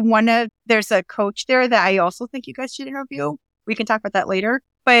actually there's a coach there that I also think you guys should interview. We can talk about that later.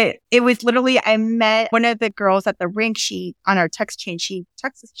 But it was literally, I met one of the girls at the rink. On our text chain, she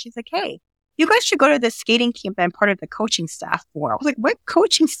texts us. She's like, hey, you guys should go to this skating camp that I'm part of the coaching staff for. I was like, what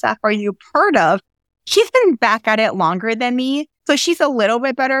coaching staff are you part of? She's been back at it longer than me. So she's a little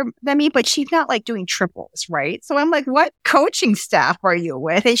bit better than me, but she's not like doing triples, right? So I'm like, what coaching staff are you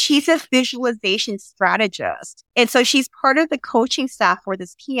with? And she's a visualization strategist. And so she's part of the coaching staff for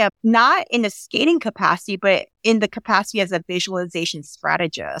this camp, not in a skating capacity, but in the capacity as a visualization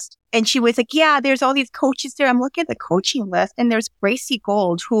strategist. And she was like, yeah, there's all these coaches there. I'm looking at the coaching list and there's Gracie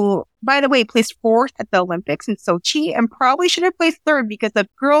Gold, who, by the way, placed 4th at the Olympics in Sochi and probably should have placed 3rd because the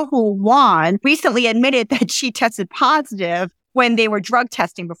girl who won recently admitted that she tested positive when they were drug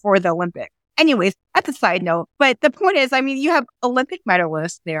testing before the Olympics. Anyways, that's a side note. But the point is, I mean, you have Olympic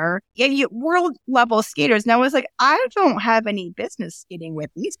medalists there and you world level skaters. And I was like, I don't have any business skating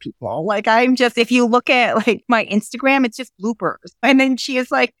with these people. Like, I'm just, if you look at like my Instagram, it's just bloopers. And then she was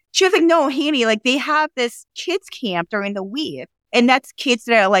like, no, Hanny, like they have this kids camp during the week. And that's kids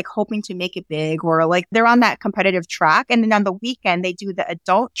that are like hoping to make it big or like they're on that competitive track. And then on the weekend, they do the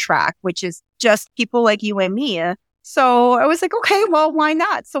adult track, which is just people like you and me. So I was like, okay, well, why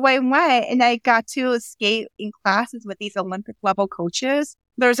not? So I went and I got to skate in classes with these Olympic level coaches.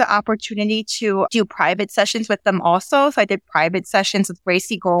 There's an opportunity to do private sessions with them also. So I did private sessions with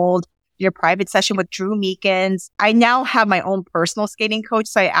Gracie Gold, did a private session with Drew Meekins. I now have my own personal skating coach.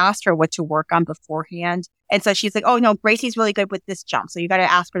 So I asked her what to work on beforehand. And so she's like, oh, no, Gracie's really good with this jump. So you got to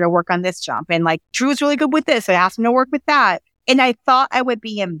ask her to work on this jump. And like, Drew's really good with this. So I asked him to work with that. And I thought I would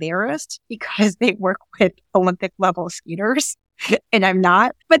be embarrassed because they work with Olympic level skaters and I'm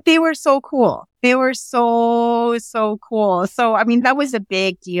not, but they were so cool. They were so cool. So, I mean, that was a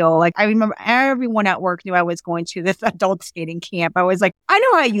big deal. Like, I remember everyone at work knew I was going to this adult skating camp. I was like, I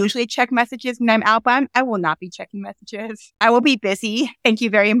know I usually check messages when I'm out, but I will not be checking messages. I will be busy. Thank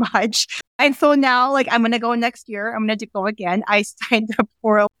you very much. And so now, like, I'm going to go next year. I'm going to go again. I signed up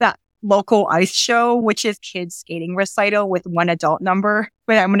for that local ice show, which is kids skating recital with one adult number,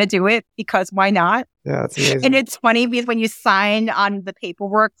 but I'm going to do it because why not? Yeah, that's amazing. And it's funny because when you sign on the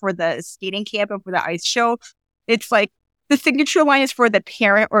paperwork for the skating camp and for the ice show, it's like the signature line is for the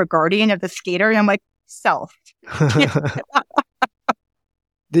parent or guardian of the skater. And I'm like, self.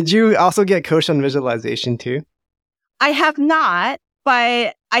 Did you also get coached on visualization too? I have not,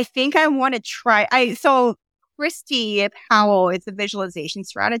 but I think I want to try. So Christy Powell is a visualization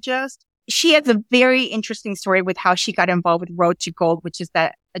strategist. She has a very interesting story with how she got involved with Road to Gold, which is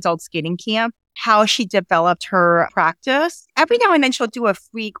that adult skating camp, how she developed her practice. Every now and then she'll do a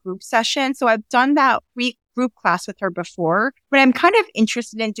free group session. So I've done that free group class with her before, but I'm kind of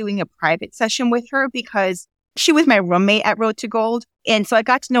interested in doing a private session with her because she was my roommate at Road to Gold. And so I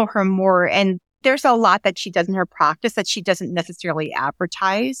got to know her more. And there's a lot that she does in her practice that she doesn't necessarily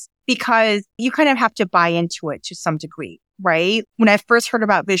advertise because you kind of have to buy into it to some degree, right? When I first heard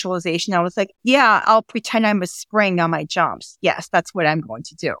about visualization, I was like, yeah, I'll pretend I'm a spring on my jumps. Yes, that's what I'm going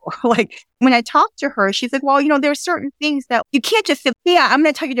to do. Like when I talked to her, she's like, well, there's certain things that you can't just say, yeah, I'm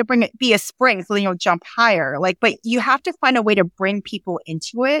going to tell you to be a spring. So, jump higher. Like, but you have to find a way to bring people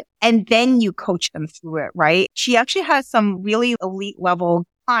into it and then you coach them through it, right? She actually has some really elite level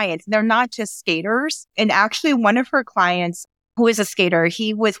clients. They're not just skaters. And actually one of her clients who is a skater,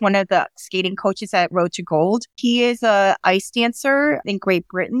 he was one of the skating coaches at Road to Gold. He is a ice dancer in Great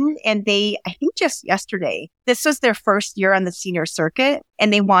Britain. And I think just yesterday, this was their first year on the senior circuit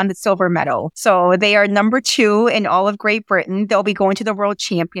and they won the silver medal. So they are number 2 in all of Great Britain. They'll be going to the world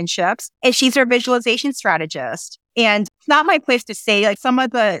championships and she's their visualization strategist. And it's not my place to say like some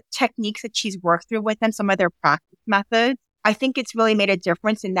of the techniques that she's worked through with them, some of their practice methods. I think it's really made a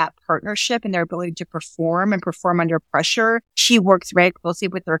difference in that partnership and their ability to perform under pressure. She works very closely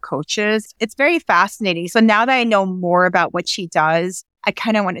with their coaches. It's very fascinating. So now that I know more about what she does, I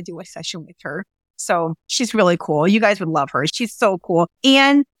kind of want to do a session with her. So she's really cool. You guys would love her. She's so cool.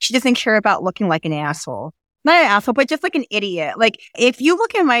 And she doesn't care about looking like an asshole. Not an asshole, but just like an idiot. Like if you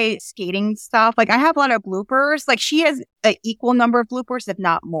look at my skating stuff, like I have a lot of bloopers. Like she has an equal number of bloopers, if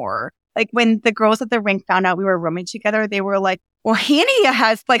not more. Like when the girls at the rink found out we were rooming together, they were like, well, Hanny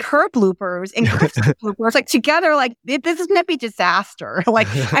has like her bloopers and Chris's bloopers. Like together, like this is going to be disaster. Like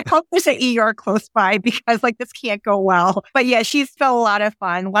I hope there's an ER close by because like this can't go well. But yeah, she's felt a lot of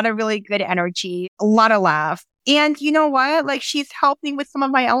fun, a lot of really good energy, a lot of laughs. And you know what? Like she's helped me with some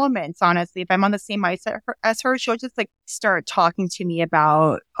of my elements, honestly. If I'm on the same ice as her, she'll just like start talking to me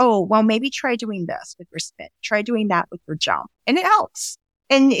about, oh, well, maybe try doing this with your spin. Try doing that with your jump. And it helps.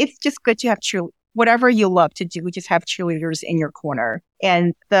 And it's just good to have whatever you love to do, just have cheerleaders in your corner.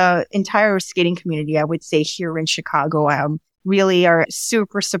 And the entire skating community, I would say here in Chicago, really are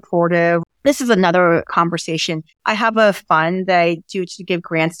super supportive. This is another conversation. I have a fund that I do to give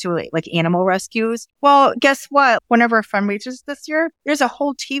grants to like animal rescues. Well, guess what? One of our fundraisers this year, there's a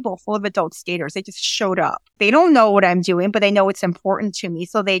whole table full of adult skaters. They just showed up. They don't know what I'm doing, but they know it's important to me.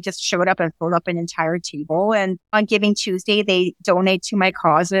 So they just showed up and filled up an entire table. And on Giving Tuesday, they donate to my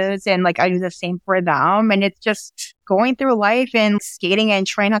causes. And like I do the same for them. And it's just going through life and skating and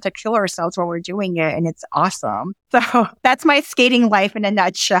trying not to kill ourselves while we're doing it. And it's awesome. So that's my skating life in a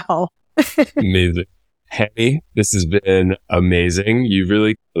nutshell. Amazing. Hanny, this has been amazing. You've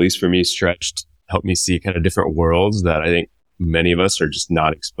really, at least for me, helped me see kind of different worlds that I think many of us are just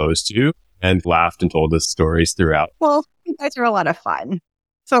not exposed to, and laughed and told us stories throughout. Well, you guys are a lot of fun.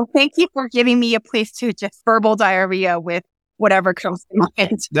 So thank you for giving me a place to just verbal diarrhea with whatever comes to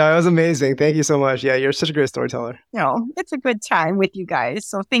mind. That was amazing. Thank you so much. Yeah, you're such a great storyteller. No, it's a good time with you guys.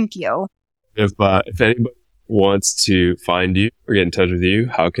 So thank you. If anybody wants to find you or get in touch with you,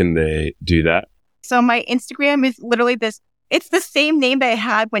 how can they do that? So my Instagram is literally this. It's the same name that I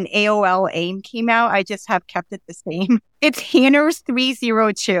had when AOL AIM came out. I just have kept it the same. It's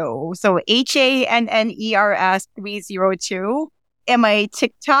Hanners302. So HANNERS 302. And my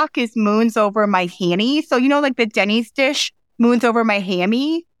TikTok is Moons Over My Hanny. So, like the Denny's dish, Moons Over My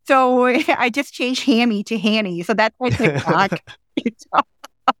Hammy. So I just changed Hammy to Hanny. So that's my TikTok.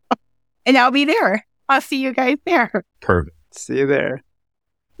 And I'll be there. I'll see you guys there. Perfect. See you there.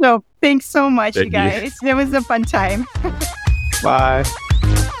 So thanks so much, Thank you guys. It was a fun time. Bye.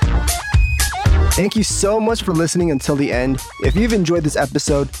 Thank you so much for listening until the end. If you've enjoyed this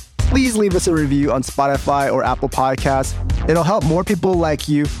episode, please leave us a review on Spotify or Apple Podcasts. It'll help more people like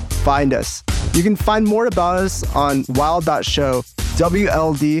you find us. You can find more about us on wild.show,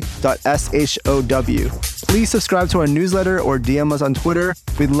 WLD.SHOW. Please subscribe to our newsletter or DM us on Twitter.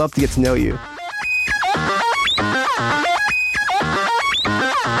 We'd love to get to know you.